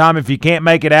 start time. If you can't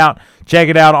make it out, check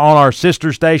it out on our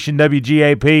sister station,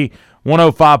 WGAP,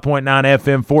 105.9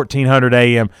 FM, 1400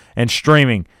 AM, and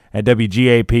streaming at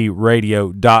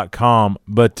WGAPradio.com.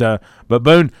 But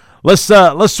Boone,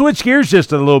 let's switch gears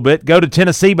just a little bit. Go to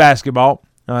Tennessee basketball.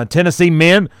 Tennessee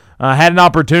men had an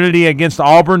opportunity against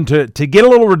Auburn to get a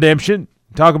little redemption.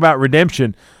 Talk about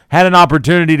redemption. Had an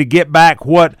opportunity to get back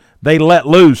what they let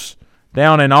loose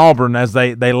down in Auburn as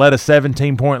they let a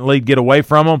 17-point lead get away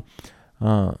from them.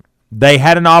 They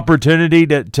had an opportunity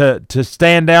to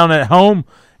stand down at home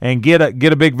and get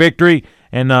a big victory,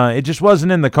 and it just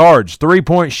wasn't in the cards.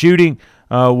 3-point shooting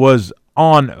was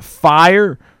on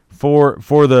fire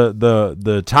for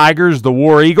the Tigers, the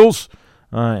War Eagles,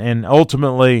 and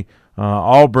ultimately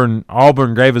Auburn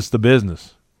gave us the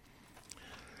business.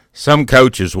 Some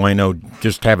coaches, Wayno,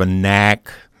 just have a knack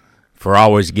for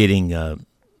always getting a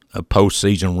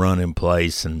postseason run in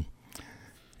place, and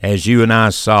as you and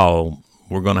I saw,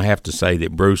 we're going to have to say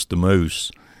that Bruce the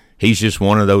Moose, he's just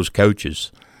one of those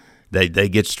coaches. they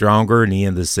get stronger in the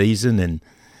end of the season. And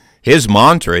his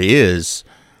mantra is,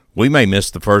 we may miss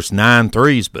the first 9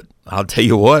 threes, but I'll tell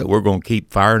you what, we're going to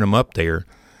keep firing them up there.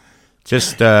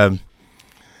 Just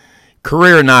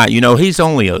career night. He's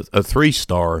only a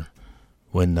 3-star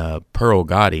when Pearl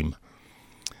got him.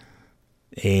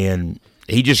 And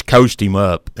he just coached him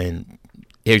up. And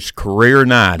his career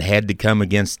night had to come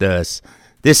against us.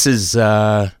 This is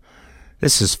 5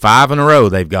 in a row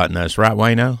they've gotten us, right,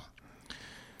 Wayno?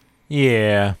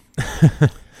 Yeah.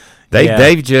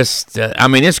 They've just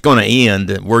it's going to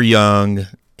end. We're young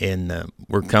and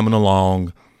we're coming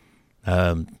along.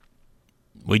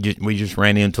 We just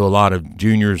ran into a lot of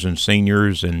juniors and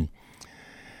seniors, and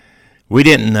we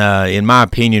didn't. In my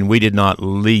opinion, we did not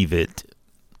leave it.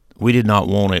 We did not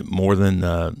want it more than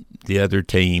the other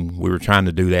team. We were trying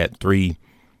to do that 3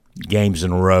 games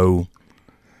in a row.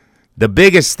 The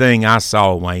biggest thing I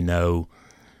saw, Wayno,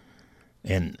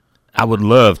 and I would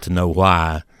love to know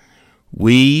why,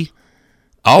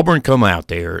 Auburn come out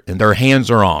there and their hands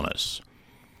are on us.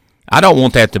 I don't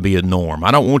want that to be a norm.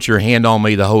 I don't want your hand on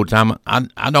me the whole time.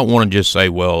 I don't want to just say,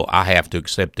 well, I have to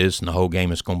accept this and the whole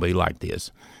game is going to be like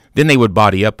this. Then they would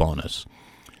body up on us.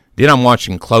 Then I'm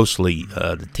watching closely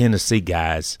the Tennessee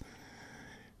guys.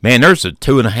 Man, there's a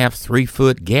 2.5, 3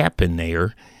 foot gap in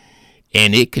there,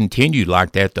 and it continued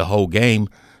like that the whole game.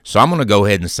 So I'm going to go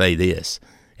ahead and say this.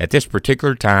 At this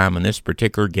particular time in this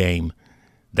particular game,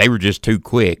 they were just too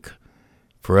quick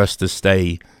for us to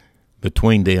stay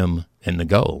between them and the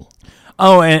goal.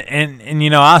 Oh,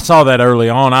 and I saw that early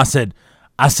on. I said,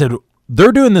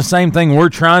 they're doing the same thing we're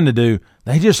trying to do.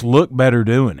 They just look better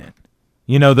doing it.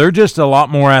 They're just a lot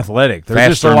more athletic. They're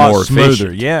faster, just a lot more smoother.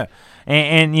 Efficient. Yeah.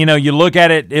 And you look at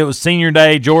it, it was Senior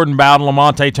Day. Jordan Bowden,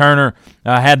 Lamonte Turner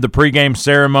had the pregame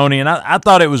ceremony, and I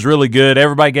thought it was really good.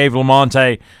 Everybody gave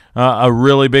Lamonte a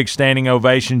really big standing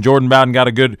ovation. Jordan Bowden got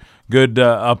a good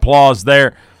applause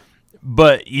there.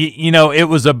 But, it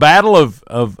was a battle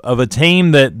of a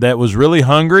team that was really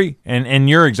hungry, and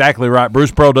you're exactly right.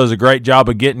 Bruce Pearl does a great job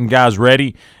of getting guys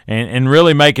ready and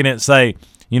really making it say,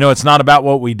 it's not about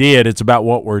what we did, it's about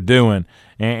what we're doing,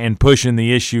 and pushing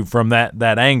the issue from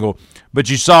that angle.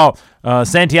 But you saw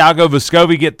Santiago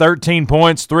Vescovi get 13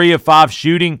 points, 3 of 5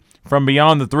 shooting from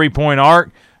beyond the three-point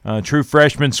arc. True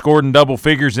freshman scored in double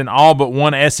figures in all but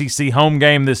one SEC home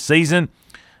game this season.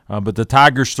 But the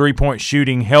Tigers' three-point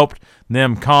shooting helped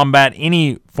them combat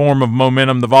any form of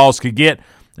momentum the Vols could get,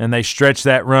 and they stretched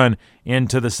that run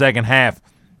into the second half.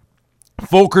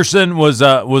 Fulkerson was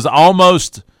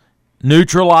almost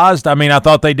neutralized. I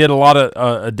thought they did a lot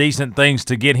of decent things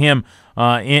to get him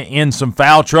in some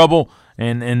foul trouble,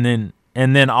 and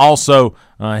then also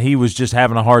he was just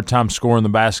having a hard time scoring the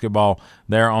basketball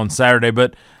there on Saturday.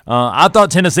 But I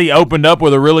thought Tennessee opened up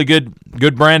with a really good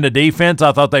brand of defense.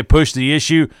 I thought they pushed the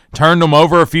issue, turned them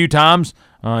over a few times.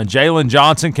 Jalen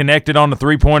Johnson connected on the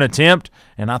three-point attempt,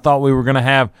 and I thought we were going to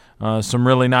have some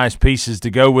really nice pieces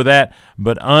to go with that,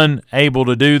 but unable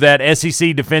to do that.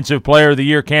 SEC Defensive Player of the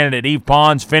Year candidate Eve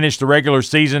Pons finished the regular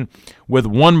season with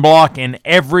 1 block in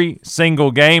every single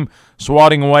game,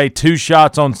 swatting away 2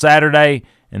 shots on Saturday,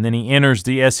 and then he enters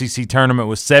the SEC tournament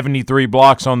with 73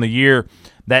 blocks on the year.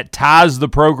 That ties the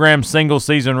program's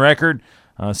single-season record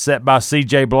set by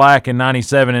C.J. Black in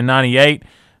 97 and 98.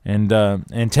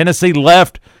 And Tennessee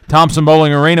left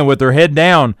Thompson-Boling Arena with their head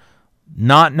down,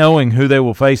 not knowing who they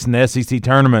will face in the SEC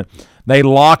tournament. They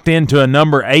locked into a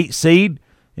number 8 seed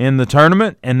in the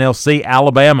tournament, and they'll see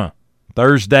Alabama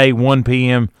Thursday, 1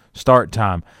 p.m. start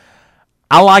time.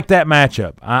 I like that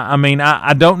matchup.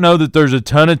 I don't know that there's a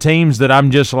ton of teams that I'm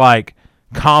just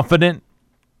confident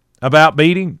about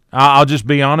beating. I'll just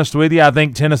be honest with you. I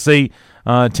think Tennessee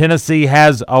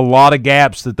has a lot of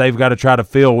gaps that they've got to try to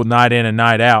fill with night in and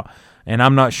night out, and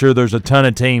I'm not sure there's a ton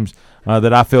of teams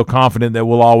that I feel confident that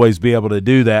will always be able to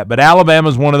do that. But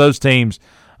Alabama's one of those teams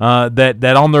that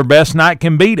on their best night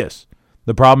can beat us.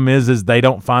 The problem is they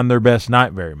don't find their best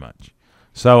night very much.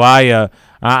 So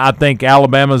I think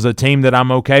Alabama's a team that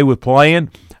I'm okay with playing.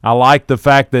 I like the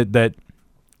fact that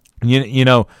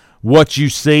what you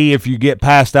see if you get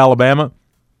past Alabama.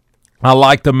 I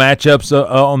like the matchups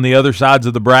on the other sides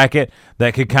of the bracket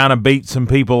that could kind of beat some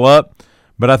people up.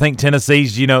 But I think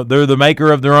Tennessee's, they're the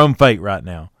maker of their own fate right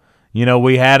now.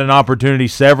 We had an opportunity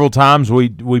several times. We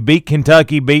beat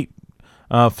Kentucky, beat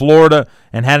Florida,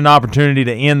 and had an opportunity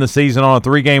to end the season on a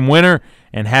 3-game winner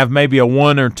and have maybe a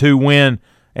 1 or 2 win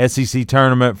SEC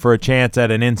tournament for a chance at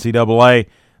an NCAA.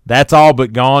 That's all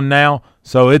but gone now.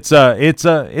 So it's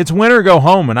win or go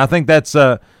home, and I think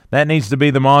that needs to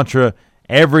be the mantra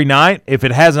every night. If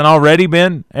it hasn't already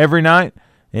been every night,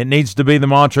 it needs to be the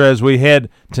mantra as we head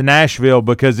to Nashville,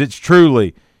 because it's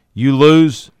truly, you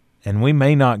lose, and we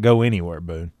may not go anywhere,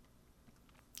 Boone.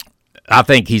 I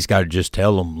think he's got to just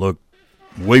tell them, look,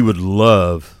 we would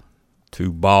love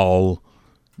to ball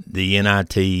the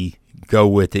NIT, go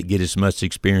with it, get as much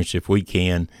experience if we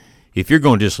can. If you're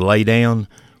going to just lay down,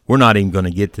 we're not even going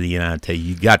to get to the NIT.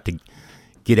 You got to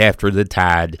get after the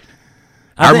Tide.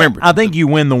 I think you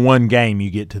win the one game,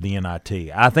 you get to the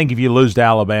NIT. I think if you lose to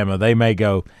Alabama, they may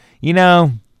go,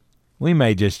 we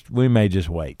may just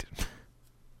wait.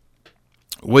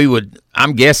 We would.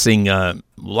 I'm guessing,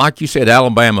 like you said,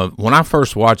 Alabama. When I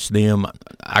first watched them,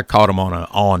 I caught them on an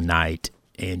on night,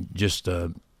 and just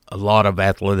a lot of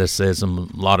athleticism, a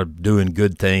lot of doing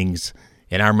good things.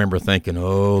 And I remember thinking,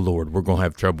 "Oh Lord, we're going to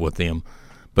have trouble with them."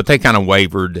 But they kind of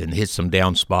wavered and hit some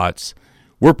down spots.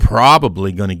 We're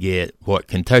probably going to get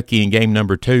Kentucky in game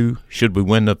number 2. Should we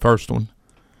win the first one?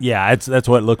 Yeah, that's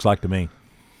what it looks like to me.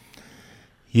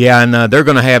 Yeah, and they're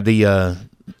going to have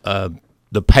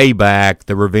the payback,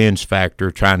 the revenge factor,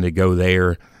 trying to go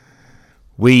there.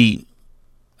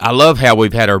 I love how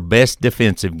we've had our best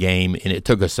defensive game, and it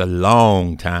took us a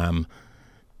long time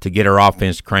to get our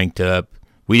offense cranked up.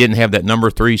 We didn't have that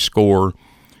number 3 score,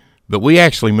 but we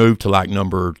actually moved to like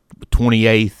number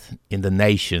 28th in the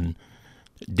nation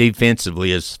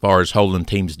defensively as far as holding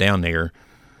teams down there.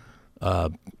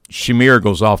 Shamir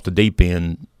goes off the deep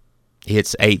end,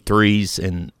 hits 8 threes,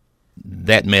 and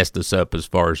that messed us up as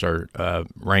far as our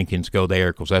rankings go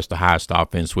there, because that's the highest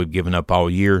offense we've given up all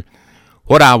year.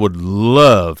 What I would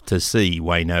love to see,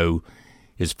 Wayno,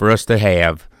 is for us to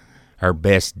have our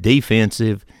best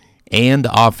defensive and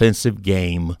offensive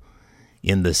game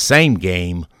in the same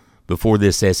game before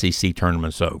this SEC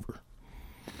tournament's over.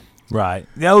 Right.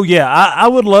 Oh, yeah. I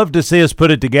would love to see us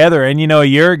put it together. And, a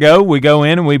year ago we go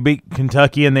in and we beat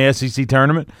Kentucky in the SEC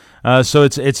tournament. So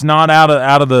it's not out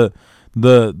of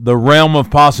the realm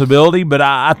of possibility. But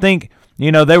I think,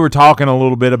 they were talking a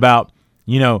little bit about,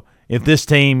 if this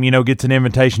team, gets an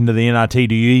invitation to the NIT,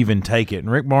 do you even take it?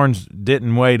 And Rick Barnes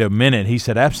didn't wait a minute. He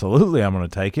said, absolutely, I'm going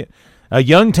to take it. A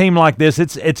young team like this,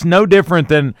 it's no different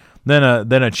than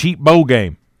a cheap bowl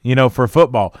game, for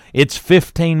football. It's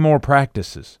 15 more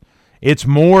practices. It's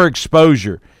more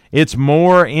exposure. It's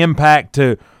more impact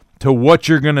to what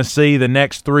you're going to see the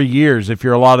next 3 years if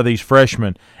you're a lot of these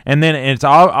freshmen. And then it's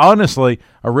honestly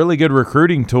a really good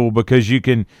recruiting tool, because you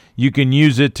can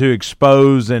use it to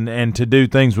expose and to do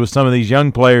things with some of these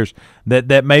young players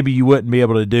that maybe you wouldn't be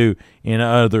able to do in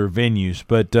other venues.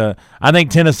 But I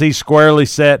think Tennessee's squarely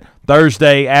set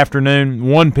Thursday afternoon,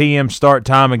 1 p.m. start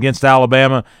time against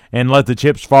Alabama, and let the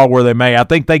chips fall where they may. I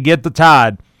think they get the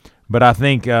Tide. But I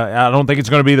don't think it's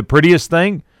going to be the prettiest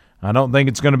thing. I don't think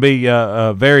it's going to be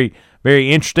very,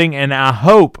 very interesting. And I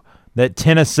hope that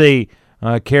Tennessee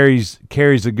carries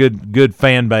a good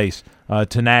fan base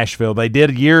to Nashville. They did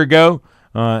a year ago,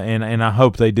 and I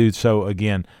hope they do so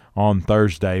again on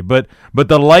Thursday. But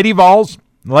the Lady Vols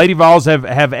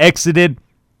have exited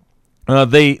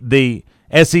the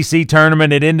SEC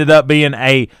tournament. It ended up being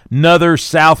another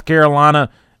South Carolina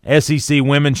SEC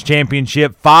Women's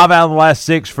Championship. 5 out of the last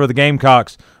 6 for the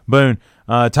Gamecocks. Boone,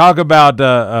 talk about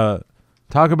a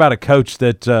coach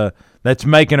that's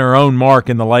making her own mark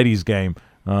in the ladies' game.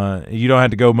 You don't have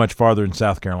to go much farther than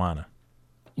South Carolina.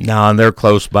 No, and they're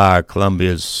close by.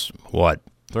 Columbia's what?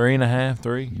 3.5,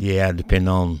 3? Yeah, depending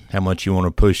on how much you want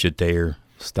to push it there.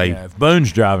 If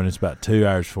Boone's driving, it's about 2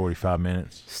 hours 45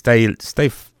 minutes. Stay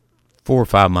 4 or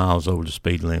 5 miles over the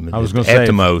speed limit. I was going to say, at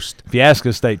the most. If you ask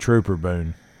a state trooper,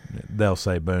 Boone, they'll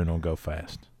say Boone will go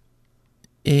fast.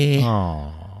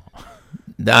 Nah,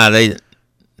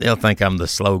 they'll think I'm the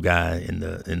slow guy in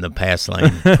the pass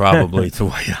lane. Probably it's the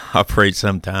way I operate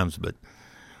sometimes. But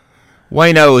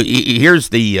Wayno, here's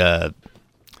the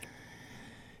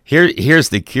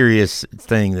curious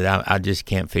thing that I just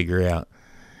can't figure out.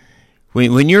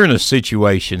 When you're in a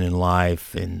situation in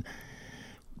life, and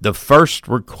the first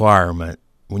requirement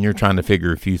when you're trying to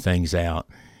figure a few things out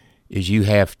is you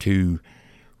have to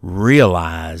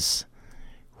realize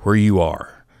where you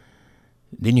are.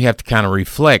 Then you have to kind of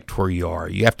reflect where you are.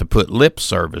 You have to put lip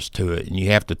service to it, and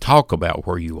you have to talk about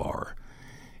where you are.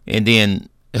 And then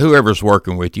whoever's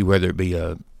working with you, whether it be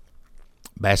a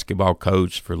basketball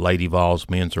coach for Lady Vols,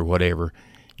 men's, or whatever,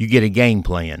 you get a game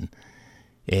plan.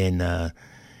 And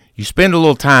you spend a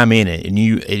little time in it, and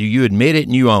you admit it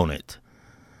and you own it.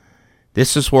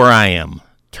 This is where I am,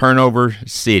 turnover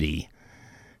city.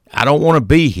 I don't want to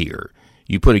be here.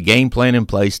 You put a game plan in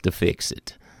place to fix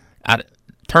it.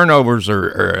 Turnovers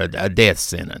are a death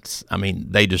sentence. I mean,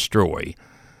 they destroy.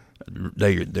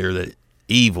 They're the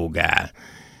evil guy.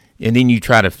 And then you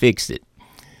try to fix it.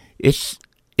 It's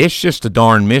just a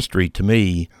darn mystery to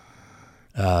me.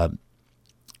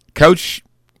 Coach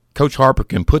Harper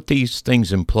can put these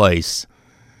things in place,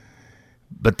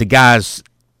 but the guys,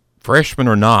 freshmen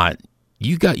or not,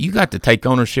 you got to take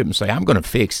ownership and say, I'm going to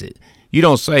fix it. You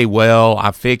don't say, well,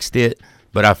 I fixed it,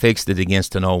 but I fixed it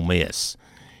against an Ole Miss.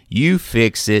 You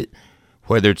fix it,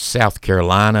 whether it's South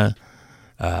Carolina,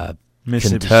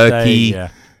 Mississippi Kentucky,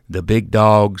 State, the big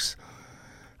dogs.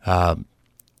 I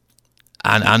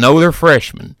know they're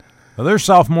freshmen. Well, they're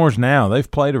sophomores now. They've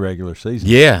played a regular season.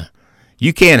 Yeah.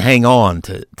 You can't hang on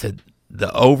to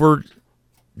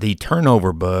the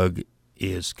turnover bug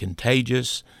is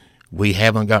contagious. We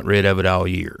haven't got rid of it all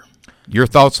year. Your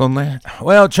thoughts on that?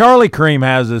 Well, Charlie Cream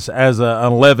has us as an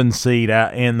 11 seed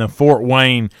out in the Fort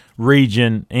Wayne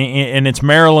region, and it's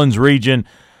Maryland's region.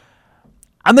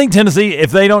 I think Tennessee,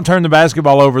 if they don't turn the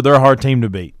basketball over, they're a hard team to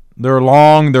beat. They're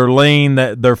long, they're lean,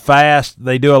 they're fast.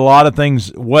 They do a lot of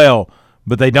things well,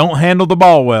 but they don't handle the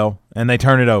ball well, and they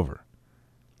turn it over.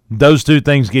 Those two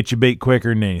things get you beat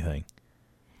quicker than anything.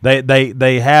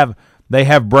 They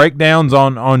have breakdowns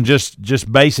on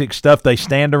just basic stuff. They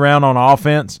stand around on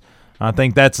offense. I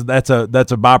think that's a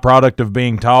byproduct of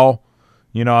being tall.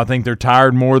 I think they're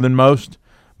tired more than most.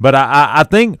 But I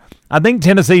think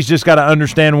Tennessee's just got to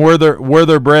understand where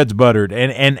their bread's buttered.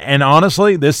 And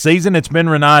honestly, this season it's been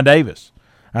Renia Davis.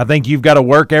 I think you've got to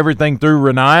work everything through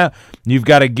Renia. You've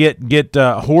got to get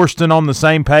Horston on the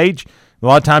same page. A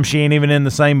lot of times she ain't even in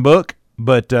the same book,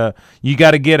 but you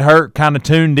got to get her kind of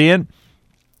tuned in.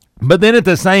 But then at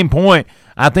the same point,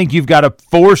 I think you've got to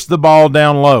force the ball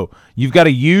down low. You've got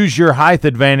to use your height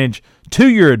advantage to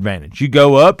your advantage. You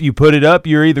go up, you put it up,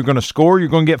 you're either going to score, you're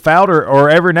going to get fouled, or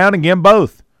every now and again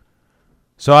both.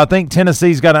 So I think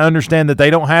Tennessee's got to understand that they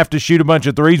don't have to shoot a bunch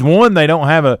of threes. One, they don't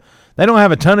have a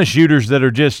ton of shooters that are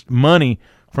just money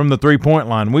from the 3-point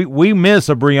line. We miss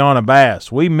a Brianna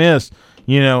Bass. We miss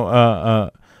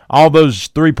all those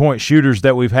 3-point shooters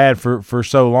that we've had for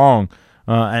so long.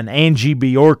 And Angie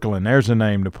Bjorklund, there's a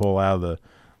name to pull out of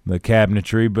the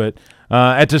cabinetry. But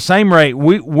at the same rate,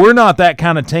 we're not that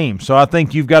kind of team. So I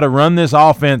think you've got to run this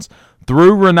offense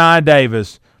through Renia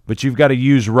Davis, but you've got to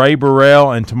use Ray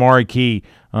Burrell and Tamari Key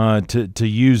to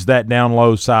use that down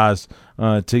low size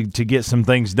to get some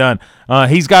things done.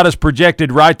 He's got us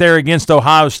projected right there against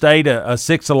Ohio State, a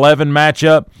 6-11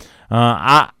 matchup.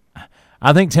 I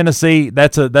think Tennessee,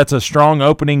 that's a strong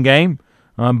opening game.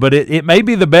 But it may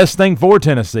be the best thing for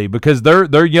Tennessee because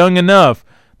they're young enough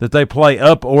that they play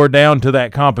up or down to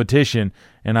that competition,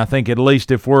 and I think at least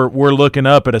if we're looking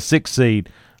up at a 6 seed,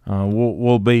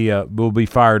 we'll be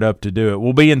fired up to do it.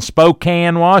 We'll be in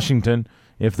Spokane, Washington,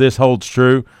 if this holds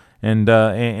true, and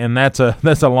that's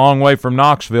a long way from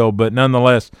Knoxville, but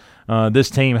nonetheless, this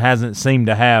team hasn't seemed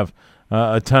to have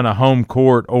a ton of home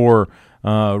court or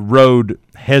road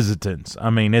hesitance. I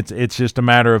mean, it's just a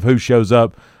matter of who shows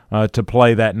up to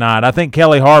play that night. I think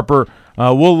Kelly Harper,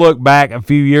 we'll look back a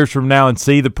few years from now and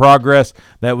see the progress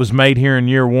that was made here in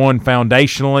year one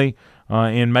foundationally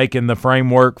in making the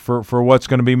framework for what's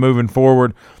going to be moving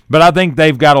forward. But I think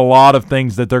they've got a lot of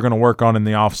things that they're going to work on in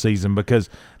the offseason because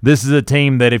this is a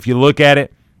team that if you look at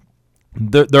it,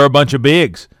 they're a bunch of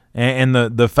bigs. And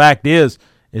the fact is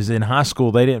in high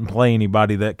school they didn't play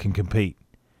anybody that can compete.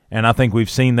 And I think we've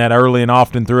seen that early and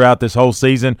often throughout this whole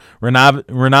season.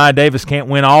 Renia Davis can't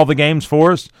win all the games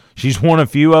for us. She's won a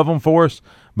few of them for us.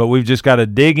 But we've just got to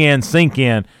dig in, sink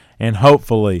in, and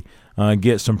hopefully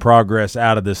get some progress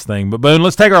out of this thing. But, Boone,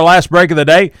 let's take our last break of the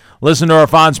day. Listen to our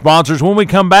fine sponsors. When we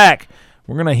come back,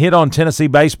 we're going to hit on Tennessee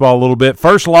baseball a little bit.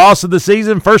 First loss of the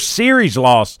season, first series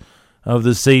loss of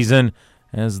the season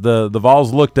as the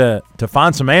Vols look to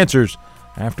find some answers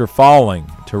after falling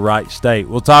to Wright State.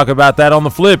 We'll talk about that on the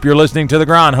flip. You're listening to The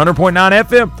Grind, 100.9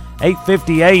 FM,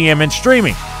 850 AM, and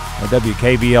streaming at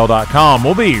WKVL.com.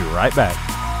 We'll be right back.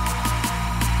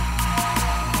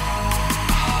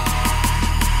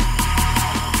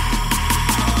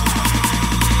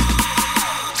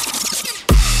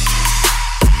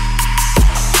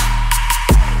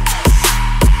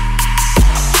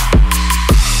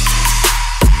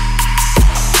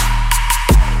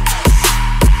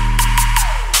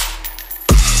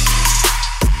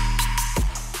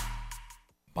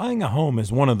 Buying a home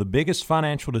is one of the biggest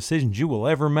financial decisions you will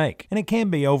ever make, and it can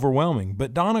be overwhelming,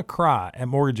 but Donna Cry at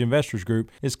Mortgage Investors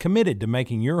Group is committed to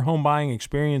making your home buying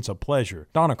experience a pleasure.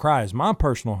 Donna Cry is my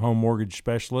personal home mortgage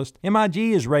specialist. MIG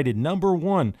is rated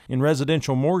 #1 in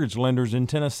residential mortgage lenders in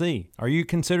Tennessee. Are you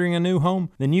considering a new home?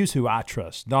 Then use who I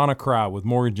trust, Donna Cry with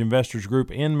Mortgage Investors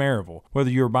Group in Maryville. Whether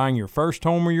you're buying your first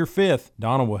home or your fifth,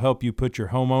 Donna will help you put your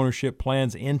home ownership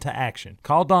plans into action.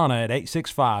 Call Donna at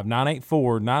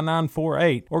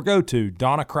 865-984-9948 or or go to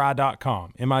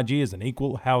donnacry.com. MIG is an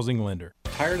equal housing lender.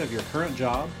 Tired of your current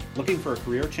job? Looking for a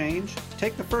career change?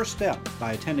 Take the first step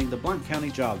by attending the Blount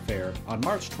County Job Fair on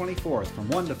March 24th from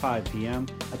 1 to 5 p.m.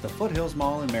 at the Foothills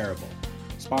Mall in Maryville.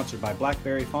 Sponsored by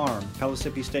Blackberry Farm,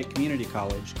 Pellissippi State Community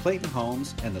College, Clayton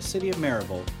Homes, and the City of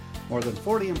Maryville, more than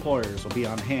 40 employers will be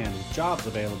on hand with jobs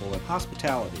available in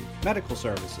hospitality, medical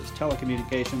services,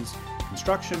 telecommunications,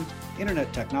 construction,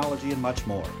 internet technology, and much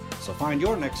more. So find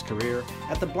your next career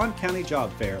at the Blount County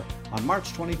Job Fair on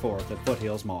March 24th at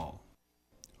Foothills Mall.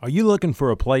 Are you looking for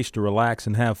a place to relax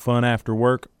and have fun after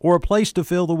work, or a place to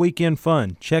fill the weekend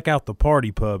fun? Check out the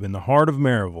Party Pub in the heart of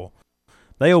Maryville.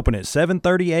 They open at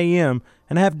 7:30 a.m.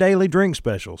 and have daily drink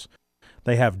specials.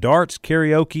 They have darts,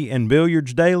 karaoke, and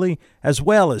billiards daily, as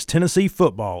well as Tennessee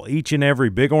football each and every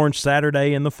Big Orange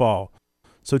Saturday in the fall.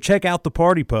 So check out the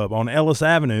Party Pub on Ellis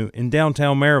Avenue in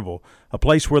downtown Maryville, a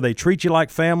place where they treat you like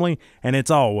family, and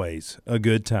it's always a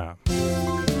good time.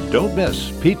 Don't miss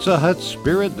Pizza Hut's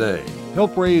Spirit Day.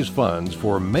 Help raise funds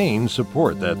for Maine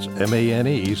Support. That's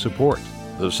MANE Support.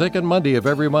 The second Monday of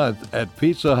every month at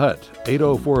Pizza Hut,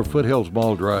 804 Foothills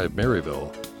Mall Drive,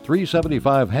 Maryville,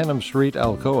 375 Hannum Street,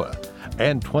 Alcoa,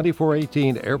 and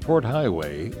 2418 Airport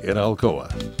Highway in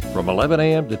Alcoa. From 11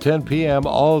 a.m. to 10 p.m.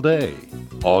 all day.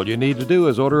 All you need to do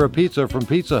is order a pizza from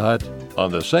Pizza Hut on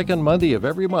the second Monday of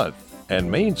every month, and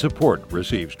Maine Support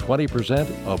receives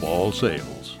 20% of all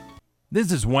sales.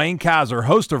 This is Wayne Kaiser,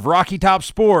 host of Rocky Top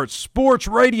Sports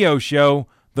radio show,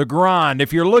 The Grind.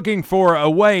 If you're looking for a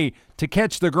way to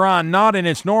catch The Grind not in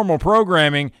its normal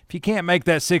programming, if you can't make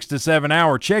that 6 to 7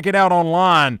 hour, check it out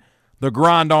online,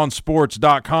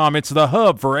 thegrindonsports.com. It's the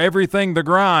hub for everything The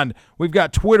Grind. We've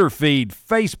got Twitter feed,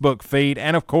 Facebook feed,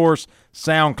 and, of course,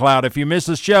 SoundCloud. If you miss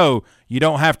a show, you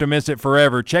don't have to miss it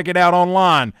forever. Check it out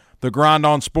online,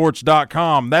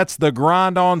 thegrindonsports.com. That's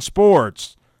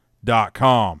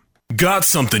thegrindonsports.com. Got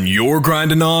something you're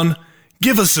grinding on?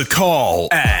 Give us a call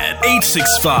at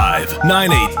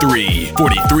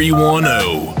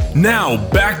 865-983-4310. Now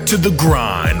back to the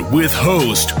grind with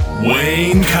host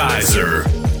Wayne Kaiser.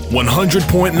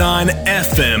 100.9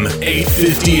 FM,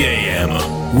 850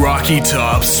 AM. Rocky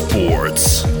Top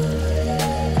Sports.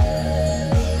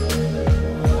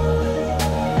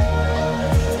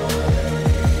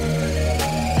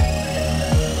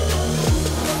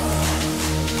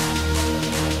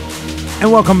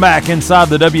 And welcome back inside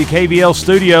the WKVL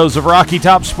studios of Rocky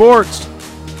Top Sports.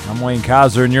 I'm Wayne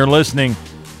Kaiser, and you're listening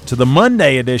to the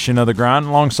Monday edition of The Grind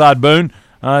alongside Boone.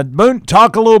 Boone,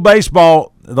 talk a little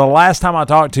baseball. The last time I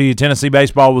talked to you, Tennessee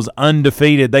baseball was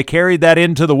undefeated. They carried that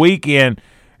into the weekend,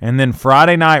 and then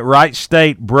Friday night, Wright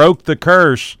State broke the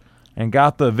curse and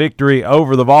got the victory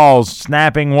over the Vols,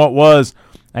 snapping what was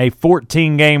a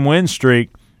 14-game win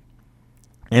streak.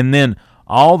 And then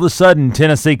all of a sudden,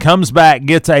 Tennessee comes back,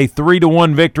 gets a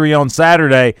 3-1 victory on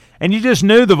Saturday, and you just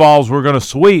knew the Vols were going to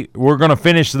sweep. We're going to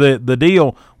finish the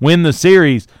deal, win the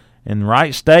series. And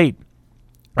Wright State,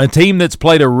 a team that's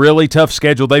played a really tough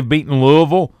schedule. They've beaten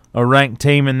Louisville, a ranked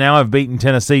team, and now have beaten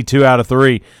Tennessee 2 out of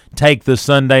 3. Take the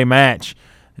Sunday match,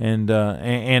 and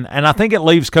I think it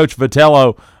leaves Coach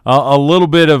Vitello a little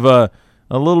bit of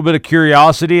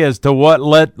curiosity as to what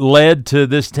led to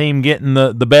this team getting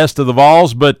the best of the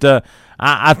Vols. But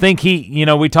I think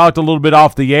we talked a little bit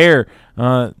off the air.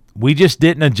 We just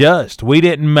didn't adjust. We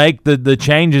didn't make the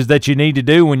changes that you need to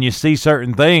do when you see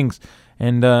certain things.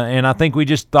 And I think we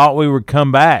just thought we would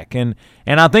come back. And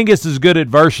I think this is good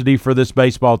adversity for this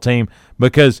baseball team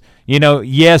because,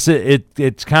 yes,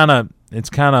 it's kind of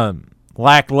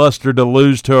lackluster to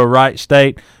lose to a Wright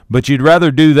State, but you'd rather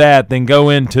do that than go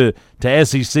into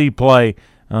SEC play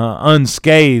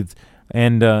unscathed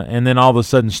and then all of a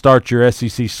sudden start your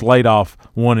SEC slate off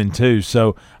 1-2.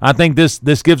 So I think this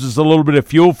gives us a little bit of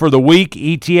fuel for the week.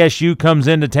 ETSU comes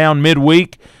into town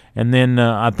midweek, and then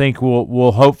I think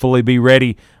we'll hopefully be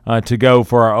ready to go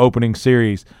for our opening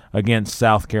series against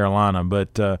South Carolina.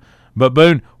 But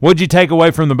Boone, what'd you take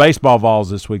away from the baseball Vols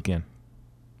this weekend?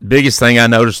 Biggest thing I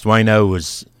noticed, Wayno,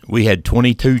 was we had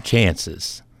 22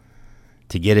 chances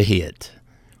to get a hit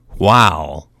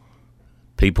while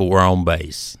people were on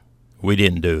base. We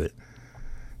didn't do it.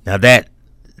 Now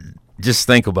just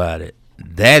think about it.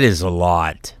 That is a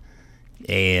lot.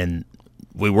 And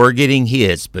we were getting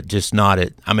hits, but just not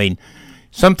at – I mean,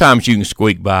 sometimes you can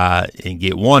squeak by and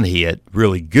get one hit,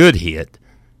 really good hit,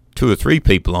 2 or 3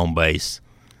 people on base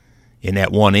in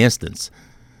that one instance.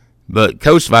 But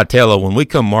Coach Vitello, when we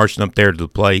come marching up there to the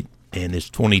plate and it's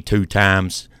 22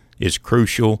 times is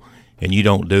crucial and you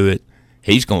don't do it,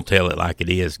 he's going to tell it like it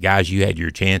is. Guys, you had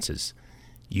your chances.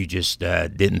 You just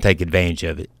didn't take advantage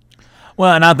of it.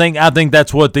 Well, and I think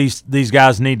that's what these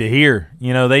guys need to hear.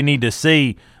 They need to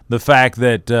see the fact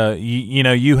that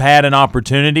you had an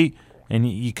opportunity and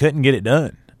you couldn't get it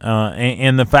done.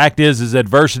 And the fact is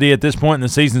adversity at this point in the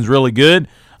season is really good.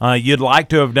 You'd like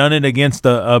to have done it against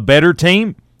a better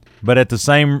team, but at the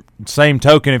same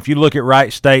token, if you look at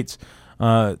Wright State's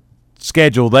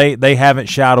schedule, they haven't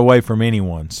shied away from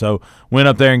anyone. So went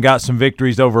up there and got some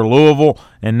victories over Louisville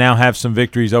and now have some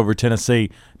victories over Tennessee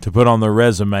to put on their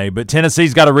resume. But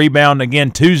Tennessee's got a rebound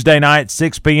again Tuesday night,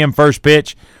 6 p.m. first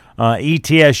pitch.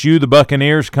 ETSU, the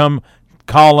Buccaneers, come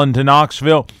calling to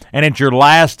Knoxville, and it's your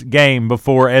last game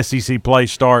before SEC play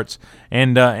starts.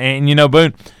 And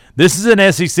Boone, this is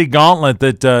an SEC gauntlet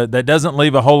that doesn't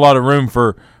leave a whole lot of room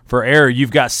for error.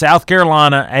 You've got South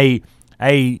Carolina, a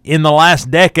in the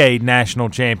last decade national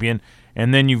champion,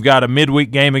 and then you've got a midweek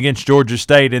game against Georgia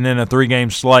State, and then a 3-game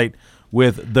slate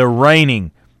with the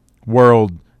reigning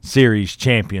World Series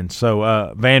champion,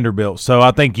 so Vanderbilt. So I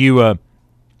think you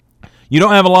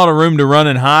don't have a lot of room to run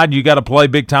and hide. You got to play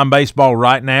big time baseball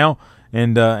right now,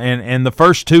 and the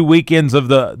first 2 weekends of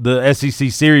the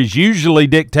SEC series usually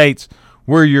dictates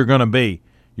where you're going to be.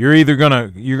 You're either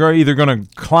gonna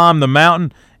climb the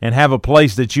mountain and have a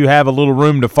place that you have a little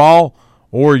room to fall,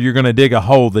 or you're going to dig a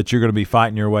hole that you're going to be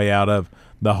fighting your way out of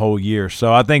the whole year.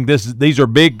 So I think these are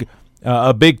big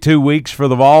 2 weeks for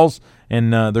the Vols,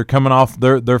 and they're coming off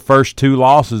their first 2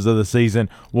 losses of the season.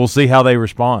 We'll see how they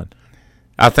respond.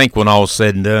 I think when all is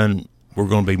said and done, we're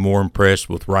going to be more impressed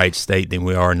with Wright State than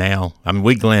we are now. I mean,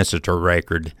 we glanced at their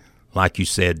record, like you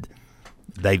said.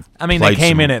 They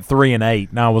came in at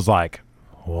 3-8, and I was like,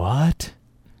 what?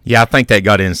 Yeah, I think that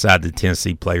got inside the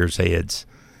Tennessee players' heads,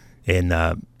 and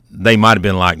they might have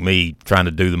been like me trying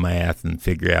to do the math and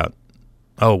figure out,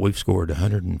 we've scored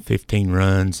 115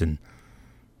 runs in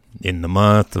the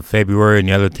month of February, and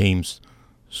the other teams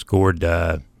scored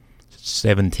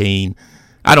 17.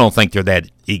 I don't think they're that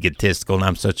egotistical, and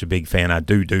I'm such a big fan. I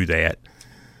do that.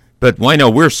 But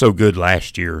Wayno, we're so good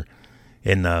last year,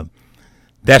 and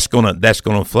that's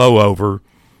gonna flow over.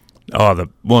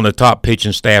 One of the top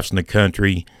pitching staffs in the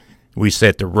country. We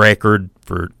set the record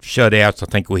for shutouts. I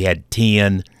think we had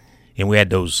 10, and we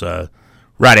had those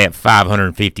right at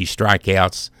 550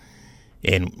 strikeouts.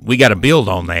 And we got to build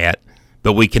on that.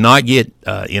 But we cannot get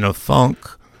in a funk,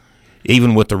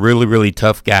 even with the really, really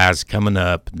tough guys coming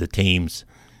up, the teams.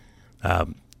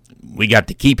 We got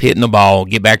to keep hitting the ball,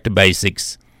 get back to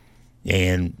basics,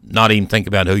 and not even think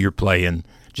about who you're playing.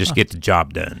 Just get the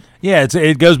job done. Yeah,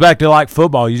 it goes back to like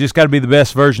football. You just got to be the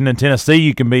best version in Tennessee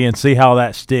you can be and see how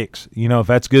that sticks. If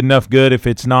that's good enough, good. If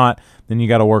it's not, then you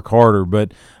got to work harder.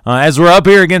 But as we're up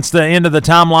here against the end of the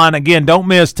timeline, again, don't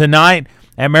miss tonight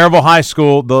at Maryville High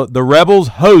School. The Rebels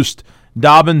host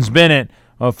Dobbins-Bennett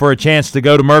for a chance to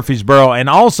go to Murfreesboro. And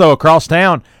also across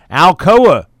town,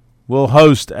 Alcoa will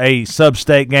host a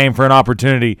sub-state game for an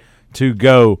opportunity to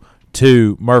go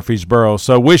to Murfreesboro.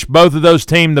 So wish both of those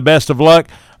teams the best of luck.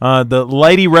 The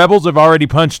Lady Rebels have already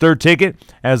punched their ticket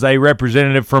as a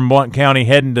representative from Blount County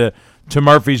heading to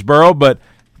Murfreesboro, but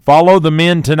follow the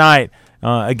men tonight.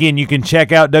 Again, you can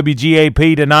check out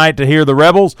WGAP tonight to hear the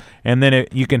Rebels, and then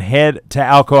you can head to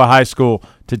Alcoa High School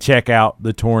to check out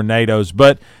the Tornadoes.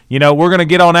 But, we're going to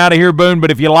get on out of here, Boone,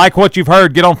 but if you like what you've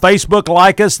heard, get on Facebook,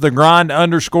 like us,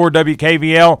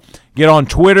 _WKVL. Get on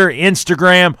Twitter,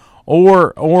 Instagram,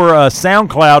 or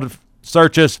SoundCloud,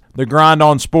 search us, The Grind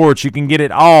on Sports. You can get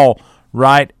it all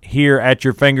right here at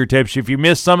your fingertips. If you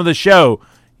miss some of the show,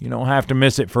 you don't have to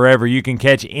miss it forever. You can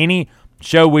catch any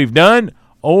show we've done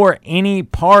or any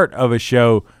part of a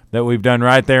show that we've done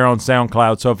right there on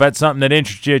SoundCloud. So if that's something that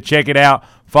interests you, check it out.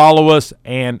 Follow us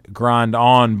and grind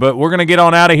on. But we're going to get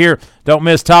on out of here. Don't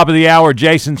miss top of the hour,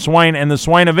 Jason Swain and the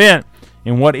Swain Event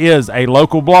in what is a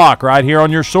local block right here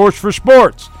on your source for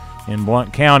sports in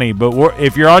Blount County. But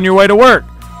if you're on your way to work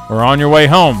or on your way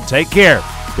home, take care,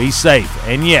 be safe,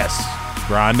 and yes,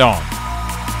 grind on.